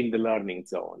end up in the learning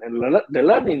zone. And the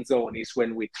learning zone is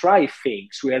when we try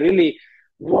things. We are really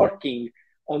working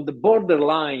on the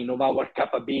borderline of our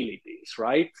capabilities,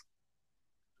 right?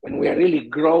 When we are really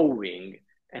growing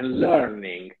and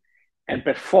learning and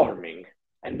performing.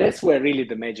 And that's where really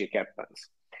the magic happens.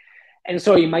 And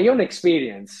so in my own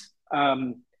experience,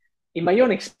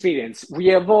 we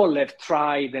have all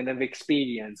tried and have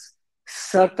experienced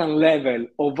certain level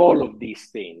of all of these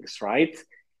things, right?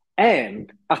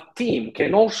 And a team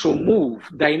can also move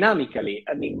dynamically.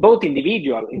 I mean, both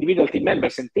individual team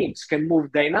members and teams can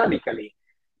move dynamically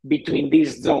between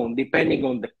this zone, depending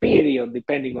on the period,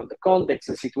 depending on the context,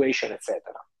 the situation, etc.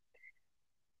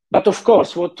 But of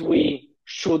course, what we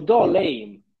should all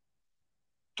aim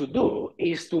to do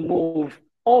is to move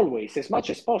always as much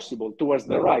as possible towards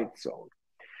the right zone.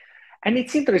 And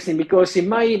it's interesting because in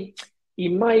my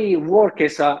work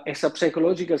as a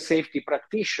psychological safety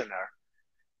practitioner,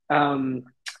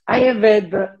 I have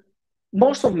had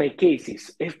most of my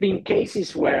cases have been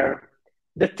cases where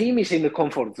the team is in the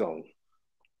comfort zone,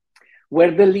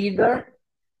 where the leader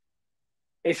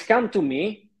has come to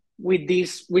me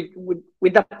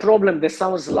with a problem that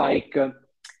sounds like,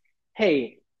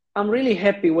 hey, I'm really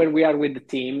happy where we are with the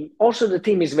team. Also, the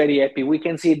team is very happy. We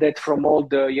can see that from all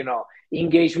the,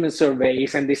 engagement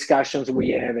surveys and discussions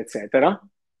we have, etc.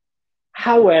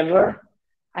 However,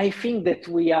 I think that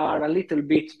we are a little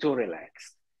bit too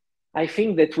relaxed. I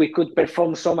think that we could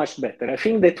perform so much better. I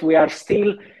think that we are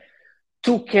still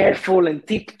too careful and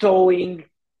tiptoeing,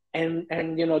 and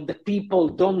the people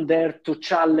don't dare to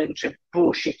challenge and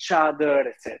push each other,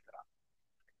 etc.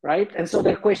 Right? And so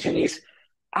the question is,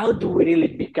 how do we really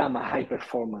become a high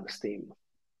performance team?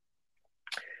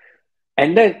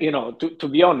 And then, to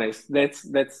be honest,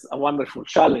 that's a wonderful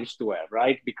challenge to have,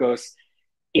 right? Because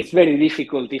it's very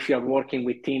difficult if you're working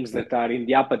with teams that are in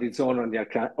the apathy zone or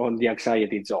on the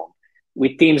anxiety zone,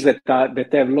 with teams that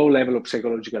have low level of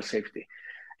psychological safety.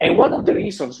 And one of the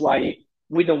reasons why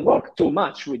we don't work too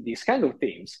much with these kind of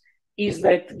teams is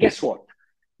that, guess what?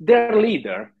 Their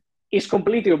leader is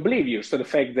completely oblivious to the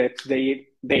fact that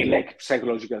they lack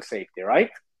psychological safety, right?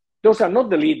 Those are not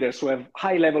the leaders who have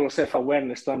high level of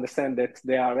self-awareness to understand that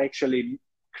they are actually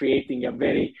creating a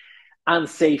very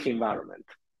unsafe environment.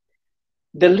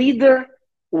 The leader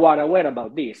who are aware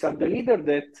about this are the leaders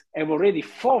that have already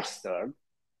fostered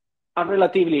a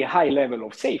relatively high level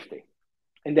of safety.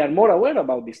 And they are more aware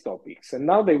about these topics. And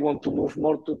now they want to move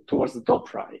more towards the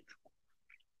top right.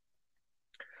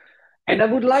 And I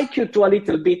would like you to a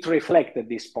little bit reflect at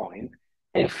this point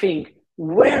and think,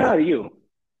 where are you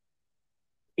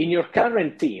in your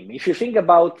current team? If you think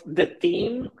about the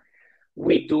team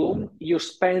with whom you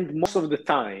spend most of the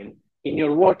time in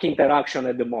your work interaction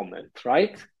at the moment,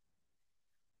 right?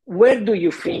 Where do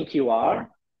you think you are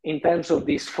in terms of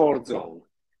this fourth zone?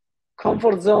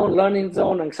 Comfort zone, learning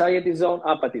zone, anxiety zone,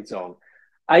 apathy zone.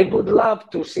 I would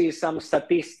love to see some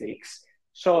statistics.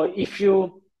 So if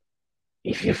you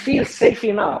feel safe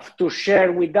enough to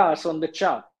share with us on the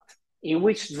chat in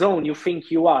which zone you think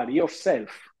you are yourself,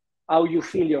 how you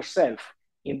feel yourself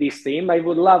in this team, I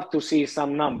would love to see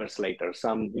some numbers later,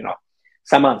 some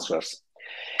answers.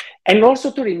 And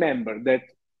also to remember that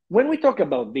when we talk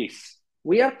about this,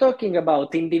 we are talking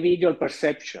about individual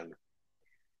perception.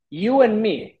 You and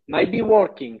me might be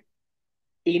working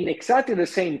in exactly the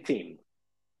same team,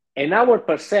 and our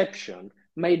perception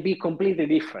might be completely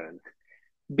different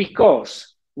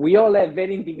because we all have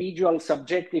very individual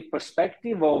subjective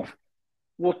perspective of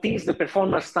what is the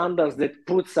performance standards that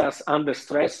puts us under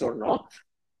stress or not,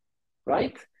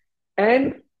 right?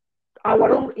 And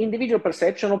our own individual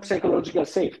perception of psychological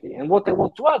safety. And what I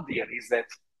want to add here is that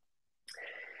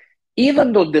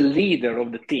even though the leader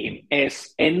of the team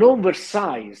has an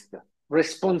oversized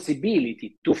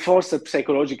responsibility to foster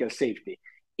psychological safety,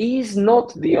 he is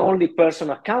not the only person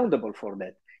accountable for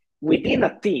that. Within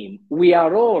a team, we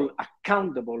are all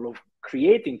accountable of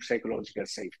creating psychological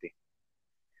safety.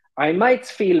 I might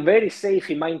feel very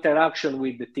safe in my interaction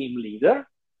with the team leader.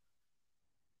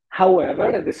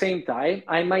 However, at the same time,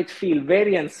 I might feel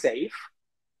very unsafe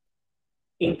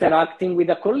interacting with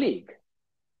a colleague.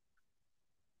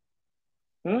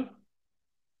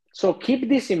 So keep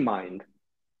this in mind.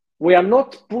 We are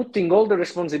not putting all the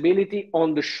responsibility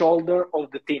on the shoulder of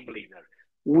the team leader.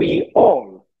 We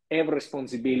all have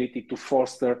responsibility to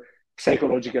foster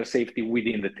psychological safety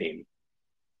within the team.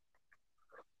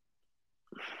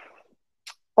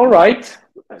 All right,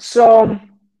 so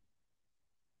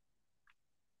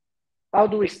how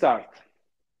do we start?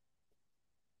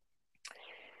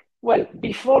 Well,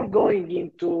 before going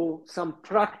into some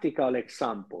practical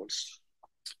examples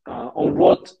on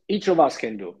what each of us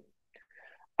can do,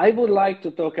 I would like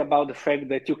to talk about the fact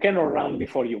that you cannot run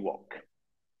before you walk.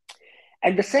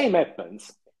 And the same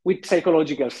happens with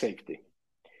psychological safety.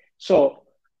 So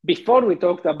before we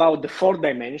talked about the 4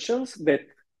 dimensions that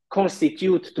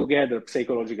constitute together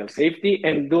psychological safety,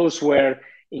 and those were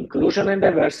inclusion and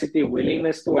diversity,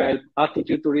 willingness to help,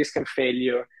 attitude to risk and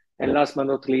failure, and last but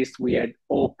not least, we had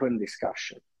open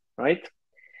discussion, right?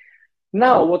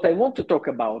 Now, what I want to talk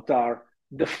about are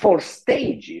the 4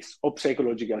 stages of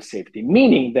psychological safety,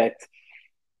 meaning that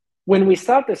when we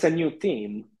start as a new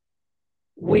team,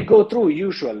 we go through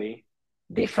usually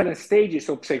different stages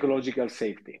of psychological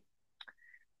safety.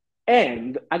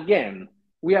 And again,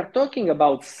 we are talking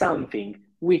about something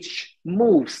which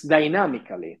moves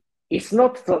dynamically. It's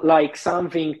not like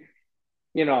something,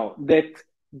 that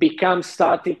becomes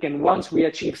static, and once we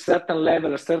achieve certain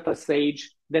level, a certain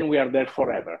stage, then we are there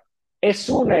forever. As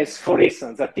soon as, for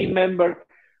instance, a team member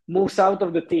moves out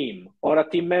of the team, or a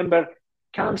team member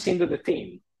comes into the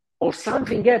team, or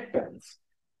something happens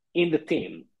in the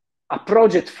team, a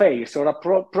project fails or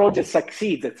a project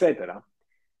succeeds, etc.,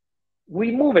 we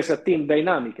move as a team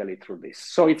dynamically through this.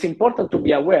 So it's important to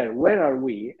be aware, where are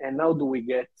we and how do we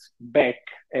get back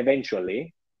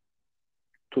eventually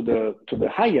to the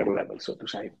higher level, so to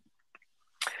say.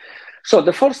 So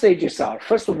the 4 stages are,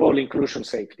 first of all, inclusion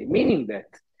safety, meaning that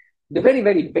the very,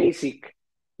 very basic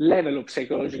level of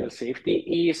psychological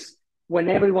safety is when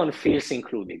everyone feels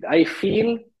included. I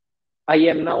feel I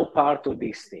am now part of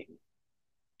this team.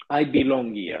 I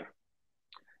belong here.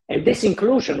 And this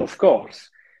inclusion, of course,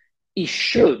 it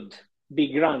should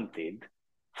be granted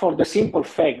for the simple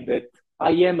fact that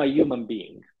I am a human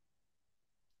being.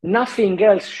 Nothing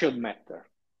else should matter.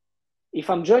 If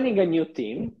I'm joining a new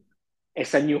team,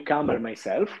 as a newcomer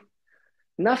myself,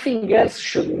 nothing else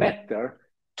should matter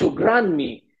to grant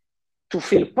me to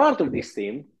feel part of this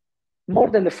team more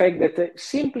than the fact that the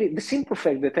simple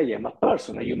fact that I am a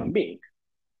person, a human being,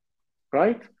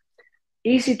 right?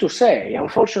 Easy to say.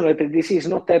 Unfortunately, this is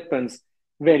not happens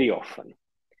very often.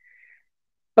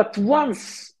 But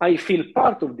once I feel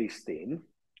part of this team,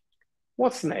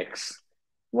 what's next?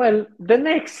 Well, the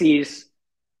next is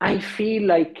I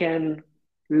feel I can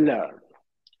learn.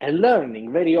 And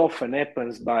learning very often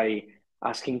happens by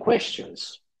asking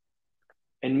questions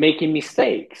and making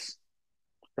mistakes,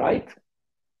 right?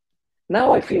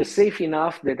 Now I feel safe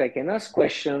enough that I can ask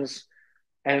questions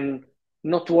and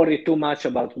not worry too much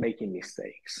about making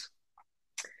mistakes.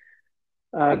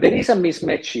 There is a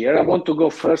mismatch here. I want to go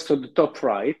first to the top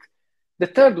right. The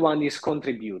third one is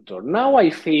contributor. Now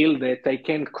I feel that I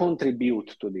can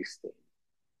contribute to this thing,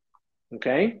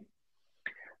 okay?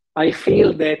 I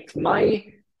feel that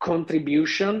my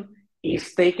contribution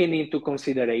is taken into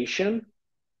consideration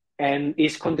and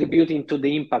is contributing to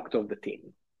the impact of the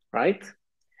team, right?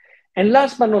 And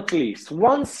last but not least,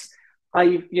 once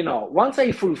I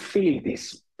fulfill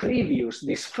these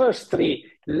first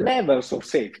 3 levels of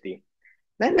safety,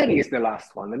 then there is the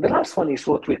last one. And the last one is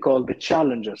what we call the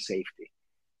challenger safety.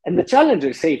 And the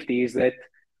challenger safety is that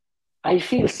I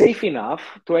feel safe enough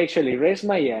to actually raise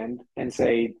my hand and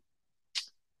say,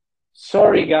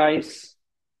 sorry, guys,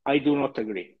 I do not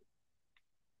agree.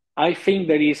 I think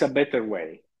there is a better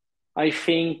way. I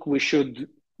think we should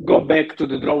go back to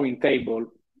the drawing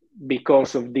table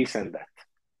because of this and that.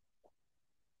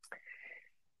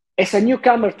 As a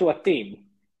newcomer to a team,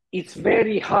 it's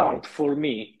very hard for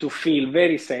me to feel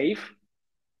very safe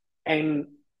and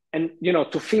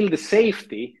to feel the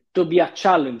safety to be a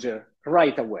challenger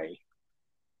right away.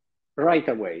 Right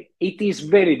away. It is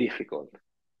very difficult.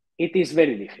 It is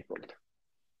very difficult.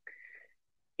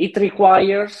 It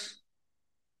requires,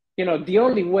 the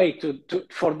only way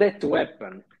for that to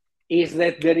happen is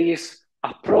that there is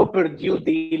a proper due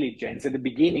diligence at the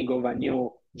beginning of a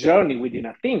new journey within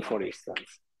a team, for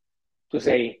instance, to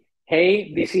say,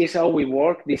 hey, this is how we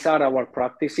work. These are our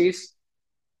practices.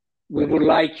 We would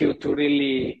like you to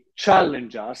really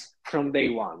challenge us from day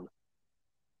one.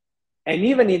 And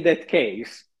even in that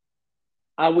case,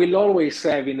 I will always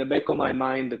have in the back of my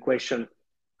mind the question,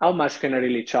 how much can I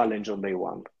really challenge on day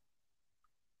one?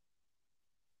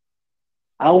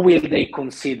 How will they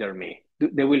consider me?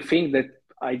 They will think that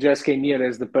I just came here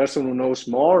as the person who knows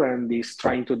more and is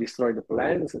trying to destroy the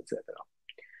plans, etc.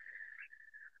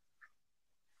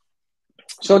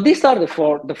 So these are the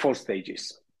four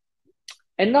stages.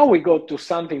 And now we go to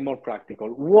something more practical.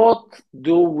 What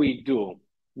do we do?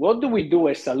 What do we do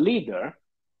as a leader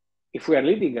if we are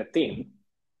leading a team,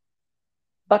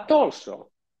 but also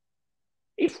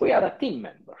if we are a team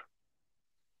member?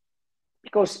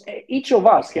 Because each of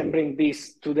us can bring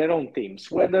this to their own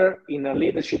teams, whether in a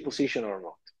leadership position or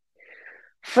not.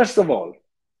 First of all,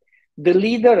 the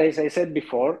leader, as I said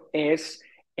before, has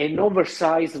an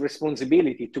oversized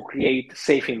responsibility to create a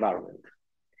safe environment.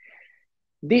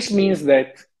 This means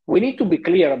that we need to be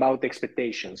clear about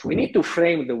expectations. We need to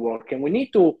frame the work and we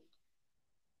need to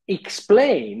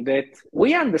explain that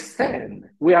we understand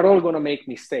we are all going to make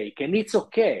mistakes and it's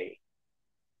okay.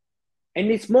 And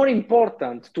it's more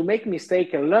important to make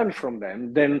mistakes and learn from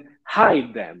them than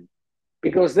hide them,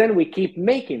 because then we keep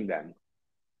making them.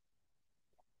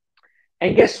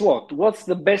 And guess what? What's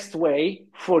the best way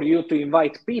for you to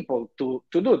invite people to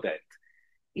do that?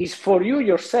 Is for you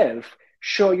yourself,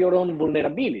 show your own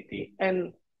vulnerability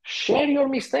and share your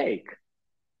mistake.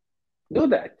 Do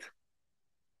that.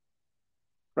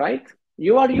 Right?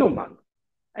 You are human.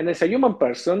 And as a human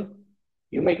person,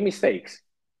 you make mistakes.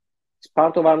 It's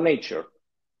part of our nature.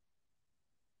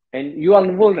 And you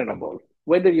are vulnerable.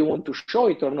 Whether you want to show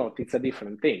it or not, it's a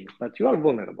different thing, but you are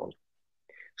vulnerable.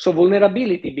 So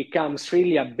vulnerability becomes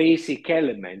really a basic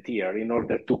element here in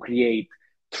order to create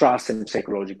trust and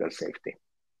psychological safety.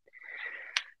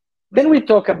 Then we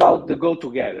talk about the go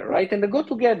together, right? And the go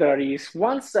together is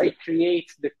once I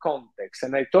create the context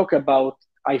and I talk about,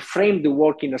 I frame the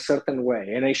work in a certain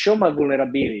way and I show my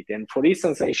vulnerability. And for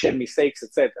instance, I share mistakes,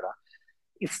 etc.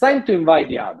 It's time to invite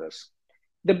the others.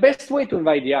 The best way to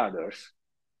invite the others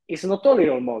is not only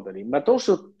role modeling, but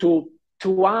also to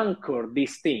anchor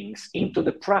these things into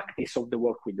the practice of the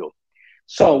work we do.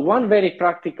 So one very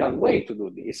practical way to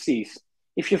do this is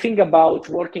if you think about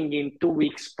working in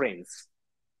 2-week sprints,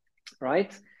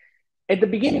 right? At the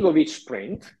beginning of each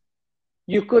sprint,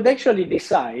 you could actually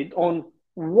decide on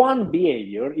one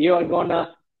behavior you are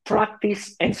gonna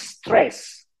practice and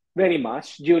stress very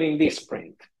much during this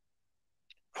sprint.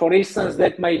 For instance,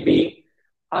 that might be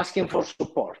asking for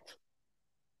support,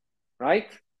 right?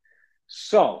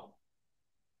 So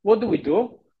what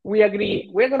do? We agree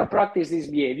we're gonna practice this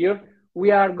behavior. We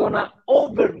are gonna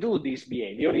overdo this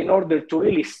behavior in order to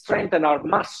really strengthen our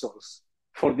muscles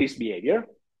for this behavior.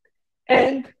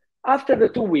 And after the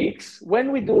 2 weeks,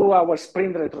 when we do our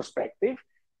sprint retrospective,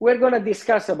 we're going to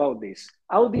discuss about this.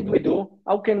 How did we do?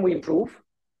 How can we improve?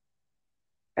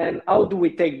 And how do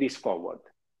we take this forward?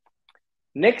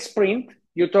 Next sprint,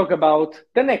 you talk about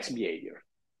the next behavior.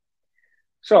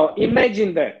 So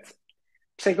imagine that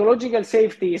psychological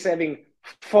safety is having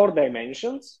 4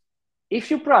 dimensions.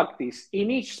 If you practice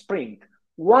in each sprint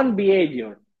one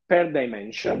behavior per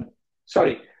dimension,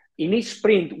 in each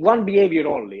sprint, one behavior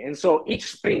only. And so each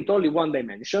sprint only one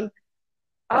dimension.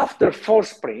 After 4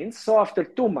 sprints, so after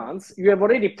 2 months, you have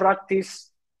already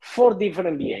practiced 4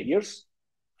 different behaviors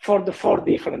for the 4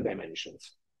 different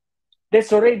dimensions.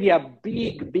 That's already a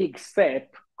big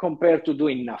step compared to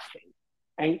doing nothing.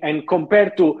 And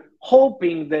compared to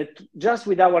hoping that just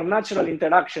with our natural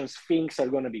interactions, things are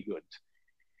going to be good.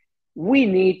 We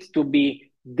need to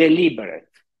be deliberate.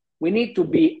 We need to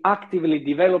be actively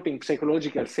developing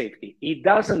psychological safety. It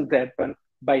doesn't happen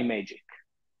by magic.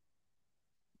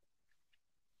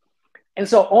 And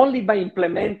so only by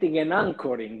implementing and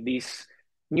anchoring these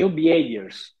new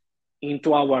behaviors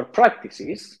into our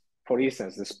practices, for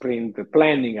instance, the sprint, the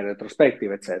planning and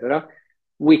retrospective, etc.,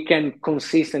 we can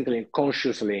consistently and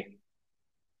consciously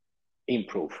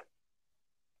improve.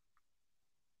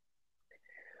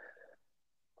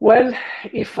 Well,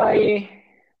 if I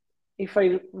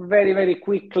very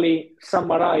quickly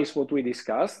summarize what we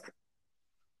discussed,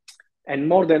 and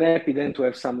more than happy then to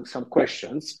have some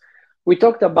questions, we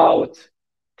talked about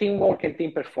teamwork and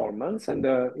team performance and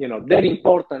their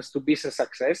importance to business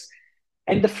success,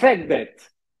 and the fact that,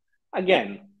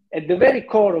 again, at the very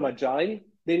core of Agile,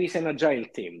 there is an Agile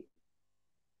team.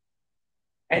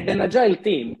 And an Agile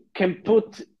team can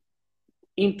put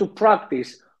into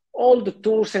practice all the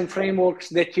tools and frameworks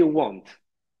that you want,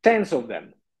 tens of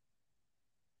them.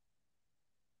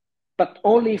 But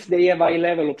only if they have a high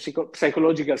level of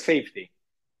psychological safety,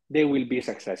 they will be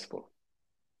successful.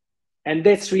 And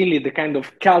that's really the kind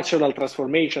of cultural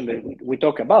transformation that we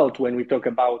talk about when we talk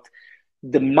about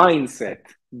the mindset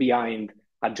behind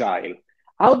Agile.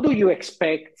 How do you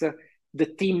expect the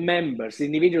team members, the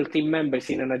individual team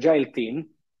members in an Agile team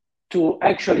to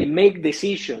actually make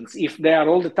decisions if they are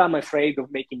all the time afraid of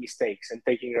making mistakes and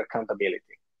taking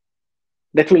accountability?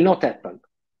 That will not happen.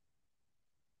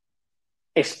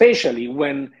 Especially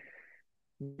when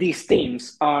these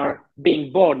teams are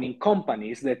being born in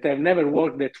companies that have never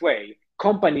worked that way,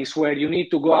 companies where you need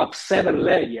to go up 7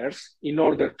 layers in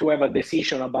order to have a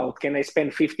decision about, can I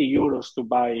spend 50 euros to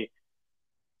buy,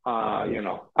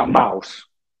 a mouse,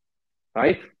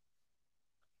 right?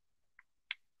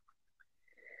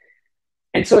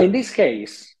 And so in this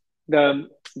case, the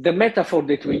metaphor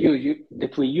that we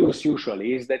use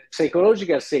usually is that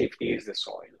psychological safety is the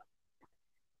soil.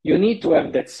 You need to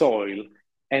have that soil,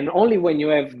 and only when you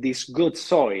have this good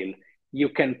soil, you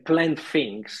can plant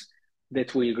things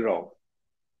that will grow,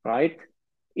 right?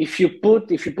 If you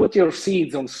put your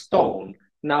seeds on stone,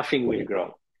 nothing will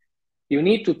grow. You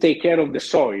need to take care of the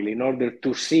soil in order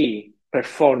to see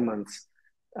performance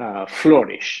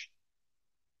flourish.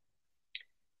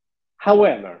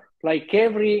 However, like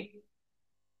every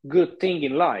good thing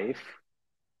in life,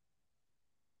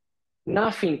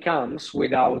 nothing comes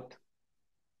without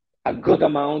a good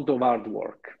amount of hard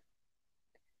work.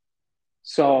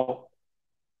 So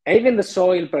even the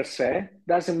soil per se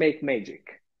doesn't make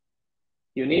magic.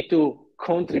 You need to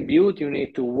contribute, you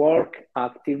need to work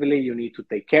actively, you need to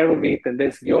take care of it, and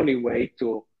that's the only way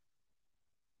to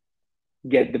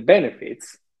get the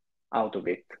benefits out of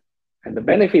it. And the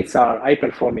benefits are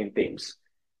high-performing teams.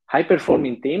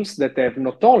 High-performing teams that have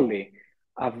not only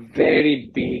a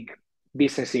very big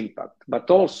business impact, but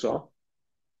also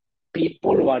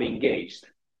people who are engaged,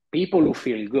 people who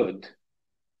feel good.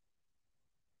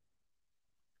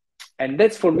 And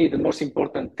that's for me the most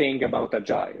important thing about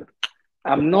Agile.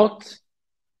 I'm not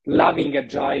loving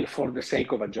Agile for the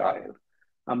sake of Agile.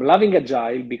 I'm loving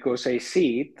Agile because I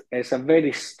see it as a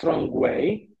very strong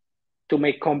way to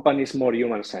make companies more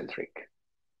human-centric.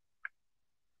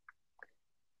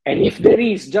 And if there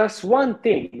is just one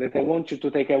thing that I want you to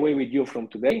take away with you from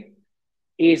today,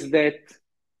 is that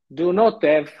do not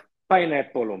have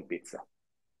pineapple on pizza.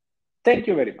 Thank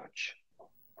you very much.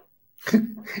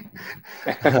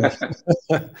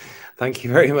 Thank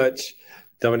you very much,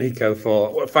 Domenico,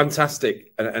 for a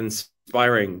fantastic and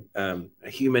inspiring,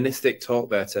 humanistic talk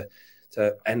there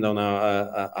to end on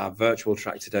our virtual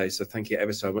track today. So thank you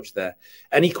ever so much there.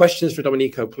 Any questions for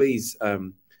Domenico, please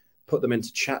put them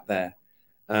into chat there.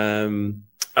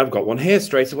 I've got one here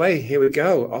straight away. Here we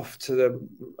go. Off to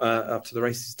the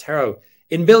races. Tero,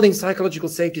 in building psychological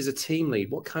safety as a team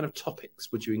lead, what kind of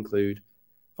topics would you include,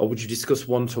 or would you discuss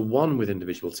one-to-one with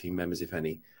individual team members, if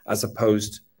any, as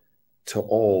opposed to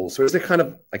all? So is there kind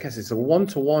of, I guess it's a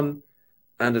one-to-one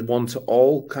and a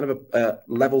one-to-all kind of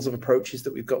levels of approaches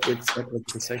that we've got with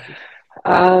psychological safety?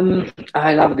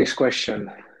 I love this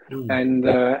question. And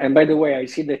by the way, I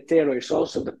see that Tero is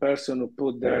also the person who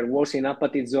put there, was in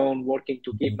apathy zone, working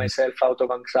to keep myself out of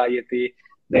anxiety,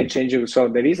 then changing. So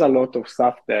there is a lot of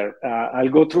stuff there. I'll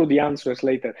go through the answers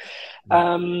later.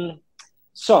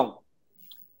 So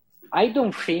I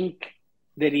don't think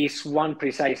there is one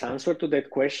precise answer to that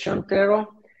question, Tero.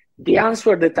 The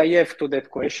answer that I have to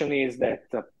that question is that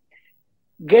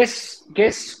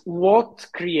guess what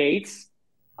creates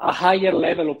a higher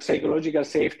level of psychological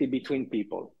safety between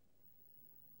people?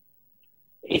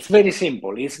 It's very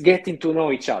simple. It's getting to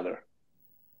know each other.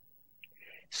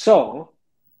 So,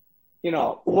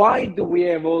 why do we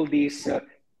have all these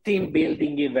team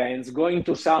building events, going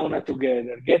to sauna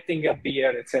together, getting a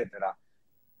beer, etc.?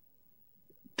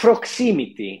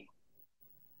 Proximity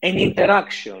and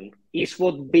interaction is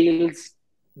what builds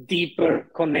deeper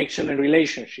connection and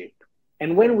relationship.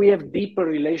 And when we have deeper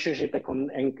relationship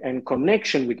and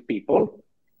connection with people,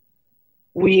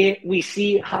 we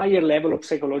see higher level of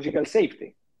psychological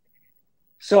safety.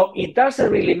 So it doesn't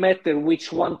really matter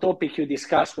which one topic you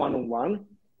discuss one-on-one.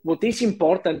 What is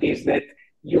important is that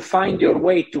you find your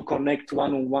way to connect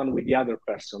one-on-one with the other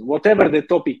person, whatever the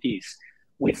topic is.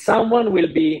 With someone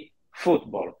will be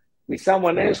football. With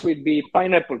someone else will be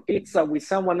pineapple pizza. With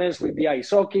someone else will be ice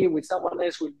hockey. With someone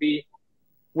else will be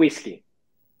whiskey.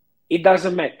 It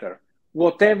doesn't matter.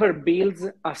 Whatever builds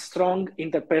a strong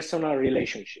interpersonal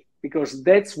relationship, because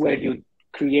that's where you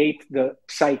create the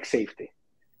psych safety.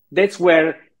 That's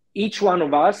where each one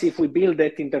of us, if we build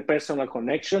that interpersonal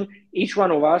connection, each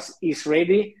one of us is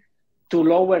ready to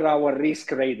lower our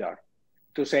risk radar,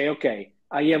 to say, okay,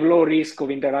 I have low risk of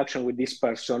interaction with this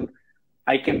person.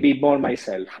 I can be more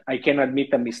myself. I can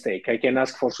admit a mistake. I can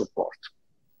ask for support.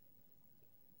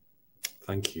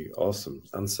 Thank you. Awesome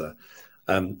answer.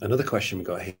 Another question we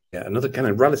got here, another kind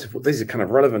of relative, these are kind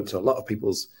of relevant to a lot of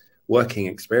people's working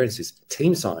experiences.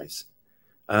 Team size.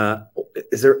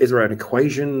 Is there an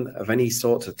equation of any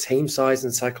sort of team size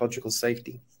and psychological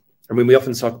safety? I mean, we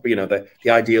often talk, the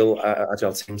ideal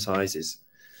agile team size is,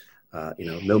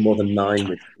 no more than 9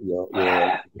 with your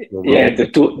the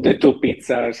two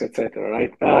pizzas, etc.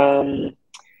 Right?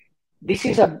 This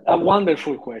is a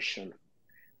wonderful question.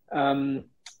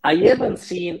 I haven't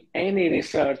seen any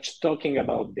research talking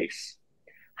about this.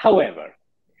 However,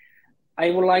 I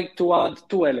would like to add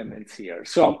 2 elements here.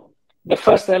 So the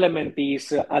first element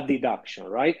is a deduction,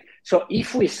 right? So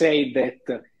if we say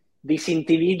that this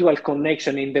individual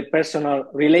connection in the personal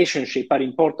relationship are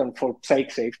important for psych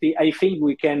safety, I think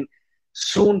we can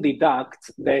soon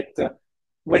deduct that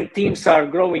when teams are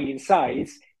growing in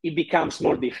size, it becomes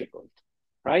more difficult,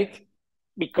 right?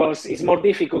 Because it's more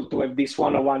difficult to have these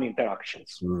one-on-one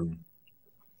interactions.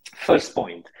 First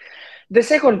point. The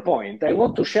second point, I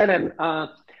want to share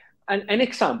an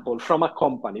example from a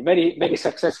company, very, very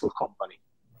successful company.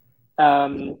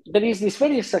 There is this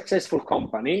very successful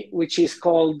company, which is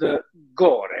called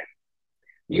Gore.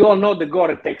 You all know the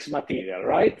Gore-Tex material,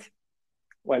 right?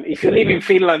 Well, if you live in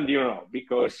Finland, you know,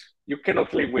 because you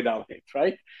cannot live without it,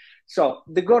 right? So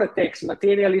the Gore-Tex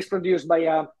material is produced by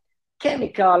a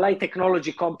chemical high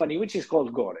technology company, which is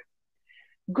called Gore.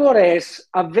 Gore has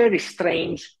a very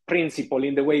strange principle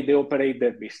in the way they operate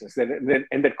their business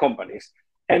and their companies.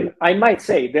 And I might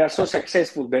say they are so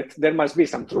successful that there must be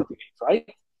some truth in it,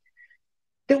 right?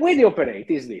 The way they operate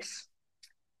is this.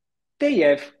 They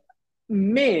have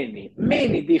many,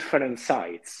 many different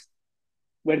sites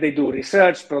where they do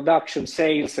research, production,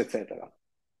 sales, etc.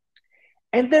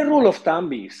 And the rule of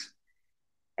thumb is,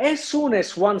 as soon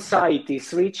as one site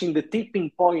is reaching the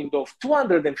tipping point of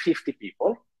 250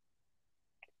 people,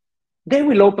 they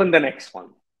will open the next one.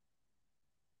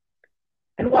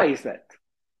 And why is that?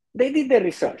 They did their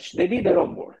research, they did their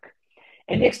homework.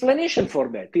 And the explanation for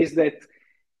that is that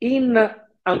in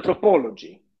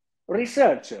anthropology,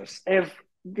 researchers have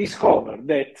discovered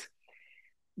that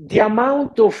the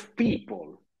amount of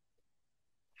people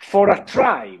for a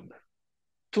tribe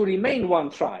to remain one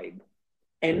tribe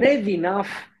and have enough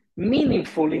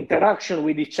meaningful interaction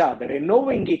with each other and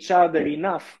knowing each other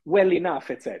enough, well enough,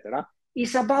 etc.,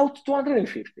 is about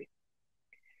 250.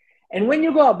 And when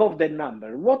you go above that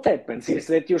number, what happens is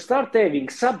that you start having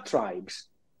sub-tribes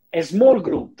as small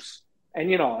groups,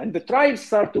 and and the tribes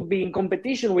start to be in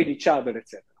competition with each other,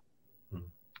 etc.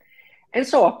 And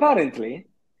so apparently,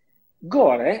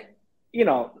 Gore,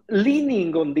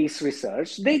 leaning on this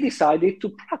research, they decided to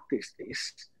practice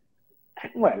this.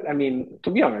 Well, I mean,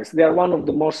 to be honest, they are one of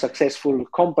the most successful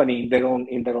company in their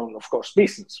own, of course,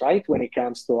 business, right? When it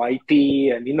comes to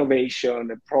IP and innovation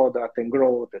and product and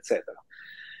growth, etc.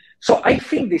 So I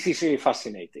think this is really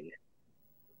fascinating.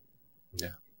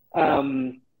 Yeah.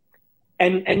 And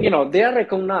they are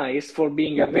recognized for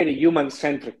being a very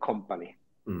human-centric company.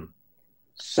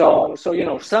 So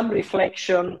some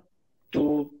reflection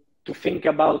to think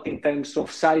about in terms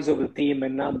of size of the team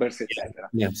and numbers, etc.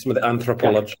 Yeah, some of the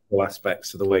anthropological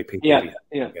aspects of the way people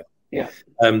Yeah.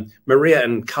 Maria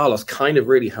and Carlos kind of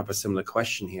really have a similar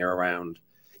question here around,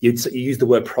 you used the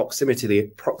word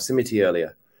proximity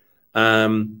earlier.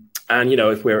 And,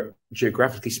 if we're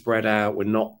geographically spread out, we're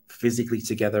not physically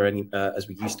together as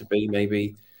we used to be,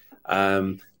 maybe.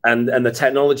 And the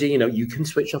technology, you can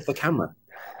switch off the camera.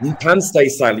 You can stay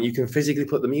silent. You can physically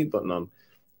put the mute button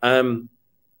on.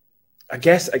 I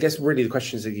guess really the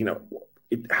question is,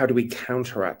 how do we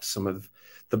counteract some of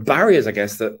the barriers, I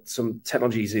guess, that some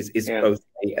technologies is both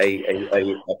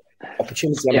a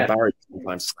opportunity and a barrier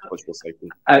sometimes to psychological safety?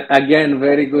 Again,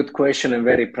 very good question and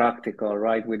very practical,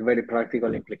 right? With very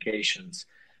practical implications.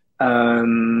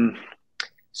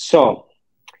 So,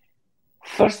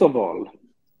 first of all,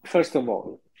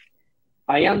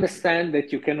 I understand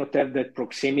that you cannot have that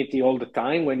proximity all the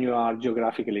time when you are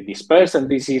geographically dispersed, and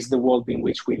this is the world in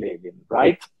which we live in,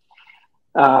 right?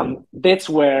 That's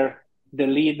where the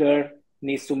leader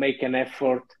needs to make an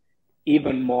effort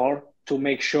even more to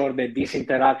make sure that this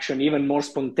interaction, even more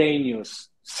spontaneous,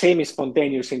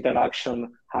 semi-spontaneous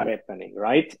interaction are happening,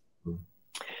 right?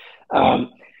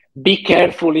 Be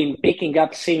careful in picking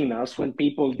up signals when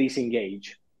people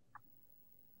disengage.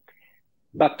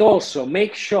 But also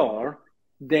make sure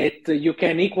that you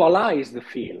can equalize the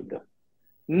field.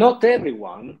 Not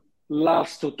everyone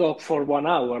loves to talk for 1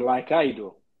 hour like I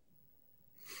do,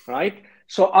 right?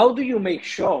 So how do you make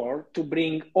sure to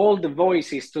bring all the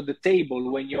voices to the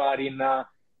table when you are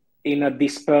in a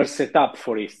dispersed setup,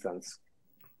 for instance?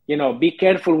 Be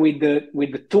careful with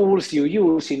the tools you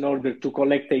use in order to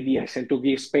collect ideas and to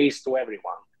give space to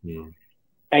everyone.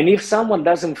 And if someone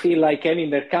doesn't feel like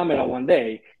having their camera one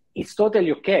day, it's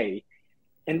totally okay.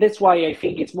 And that's why I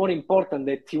think it's more important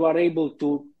that you are able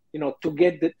to,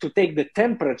 to take the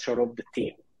temperature of the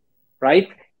team, right?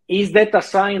 Is that a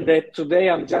sign that today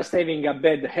I'm just having a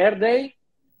bad hair day?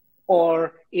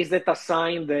 Or is that a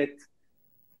sign that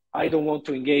I don't want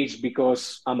to engage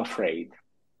because I'm afraid?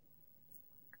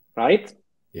 Right?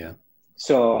 Yeah.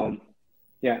 So,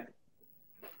 yeah.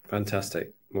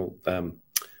 Fantastic. Well,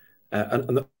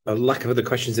 a lack of other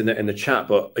questions in the chat,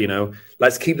 but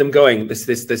let's keep them going. This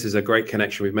is a great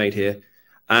connection we've made here,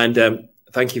 and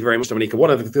thank you very much, Domenico. One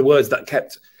of the words that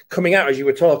kept coming out as you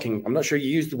were talking, I'm not sure you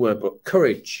used the word, but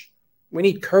courage. We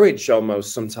need courage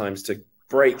almost sometimes to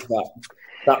break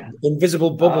that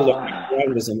invisible bubble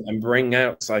around us and bring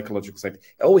out psychological safety.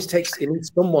 It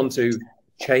needs someone to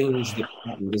change the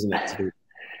pattern, doesn't it?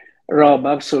 Rob,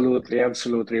 absolutely.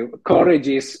 Courage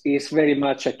is very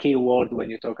much a key word when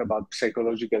you talk about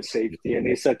psychological safety, and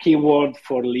it's a key word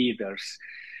for leaders.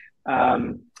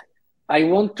 I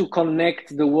want to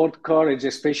connect the word courage,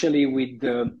 especially with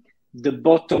the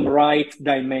bottom right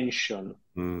dimension,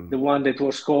 the one that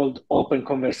was called open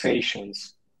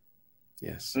conversations.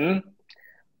 Yes.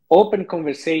 Open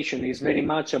conversation is very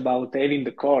much about having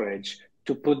the courage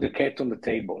to put the cat on the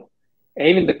table.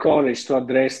 Having the courage to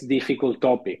address difficult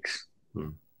topics,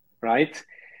 right?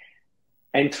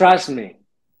 And trust me,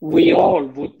 we all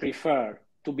would prefer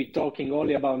to be talking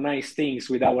only about nice things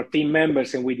with our team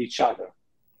members and with each other.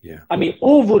 Yeah. I mean,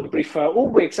 who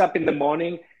wakes up in the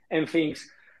morning and thinks,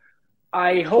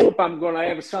 I hope I'm going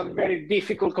to have some very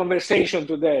difficult conversation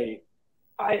today.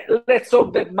 Let's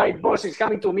hope that my boss is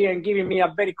coming to me and giving me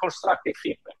a very constructive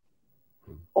feedback.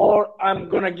 Or I'm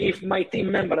going to give my team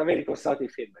member a very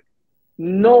constructive feedback.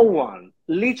 No one,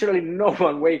 literally no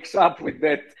one wakes up with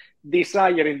that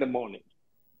desire in the morning.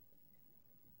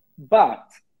 But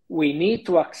we need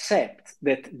to accept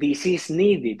that this is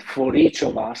needed for each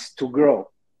of us to grow.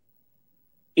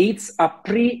 It's a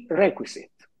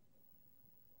prerequisite,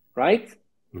 right?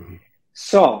 Mm-hmm.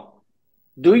 So,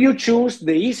 do you choose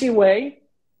the easy way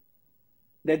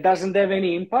that doesn't have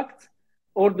any impact?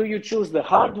 Or do you choose the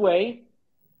hard way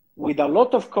with a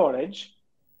lot of courage?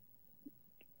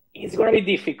 It's going to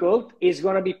be difficult, it's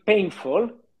going to be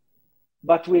painful,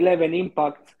 but will have an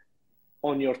impact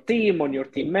on your team, on your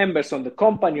team members, on the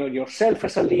company, on yourself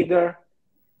as a leader.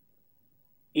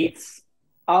 It's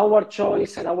our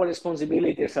choice and our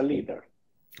responsibility as a leader.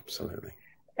 Absolutely.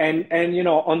 And you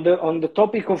know, on the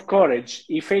topic of courage,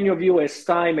 if any of you has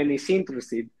time and is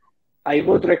interested, I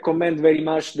would recommend very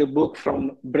much the book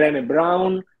from Brené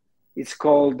Brown. It's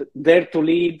called Dare to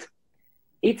Lead.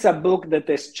 It's a book that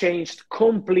has changed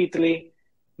completely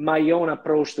my own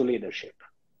approach to leadership.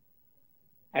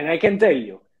 And I can tell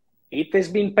you, it has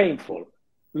been painful.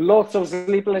 Lots of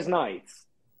sleepless nights,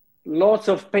 lots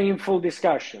of painful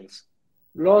discussions,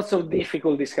 lots of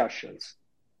difficult discussions.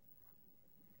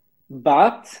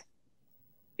 But,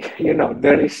 you know,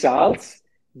 the results,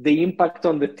 the impact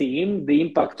on the team, the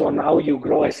impact on how you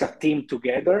grow as a team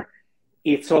together,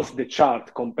 it's off the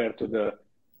chart compared to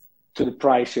the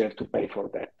price you have to pay for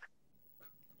that.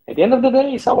 At the end of the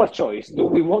day, it's our choice. Do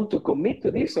we want to commit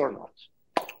to this or not?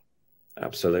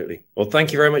 Absolutely. Well,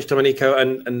 thank you very much, Domenico.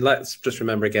 And let's just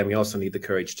remember again, we also need the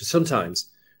courage to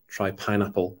sometimes try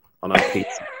pineapple on our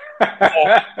pizza.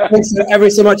 Thanks ever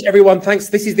so much, everyone. Thanks.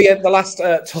 This is the last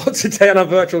talk today on our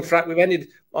virtual track. We've ended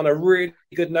on a really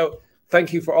good note.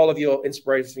 Thank you for all of your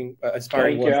inspiring words.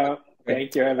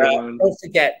 Thank you, everyone. Don't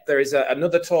forget, there is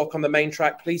another talk on the main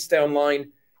track. Please stay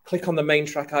online. Click on the main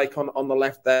track icon on the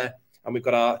left there. And we've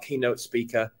got our keynote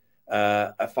speaker,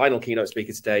 a final keynote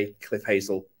speaker today, Cliff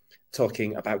Hazel,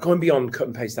 talking about going beyond cut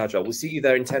and paste agile. We'll see you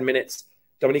there in 10 minutes.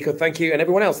 Domenico, thank you. And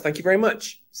everyone else, thank you very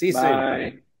much. See you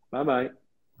soon. Bye-bye.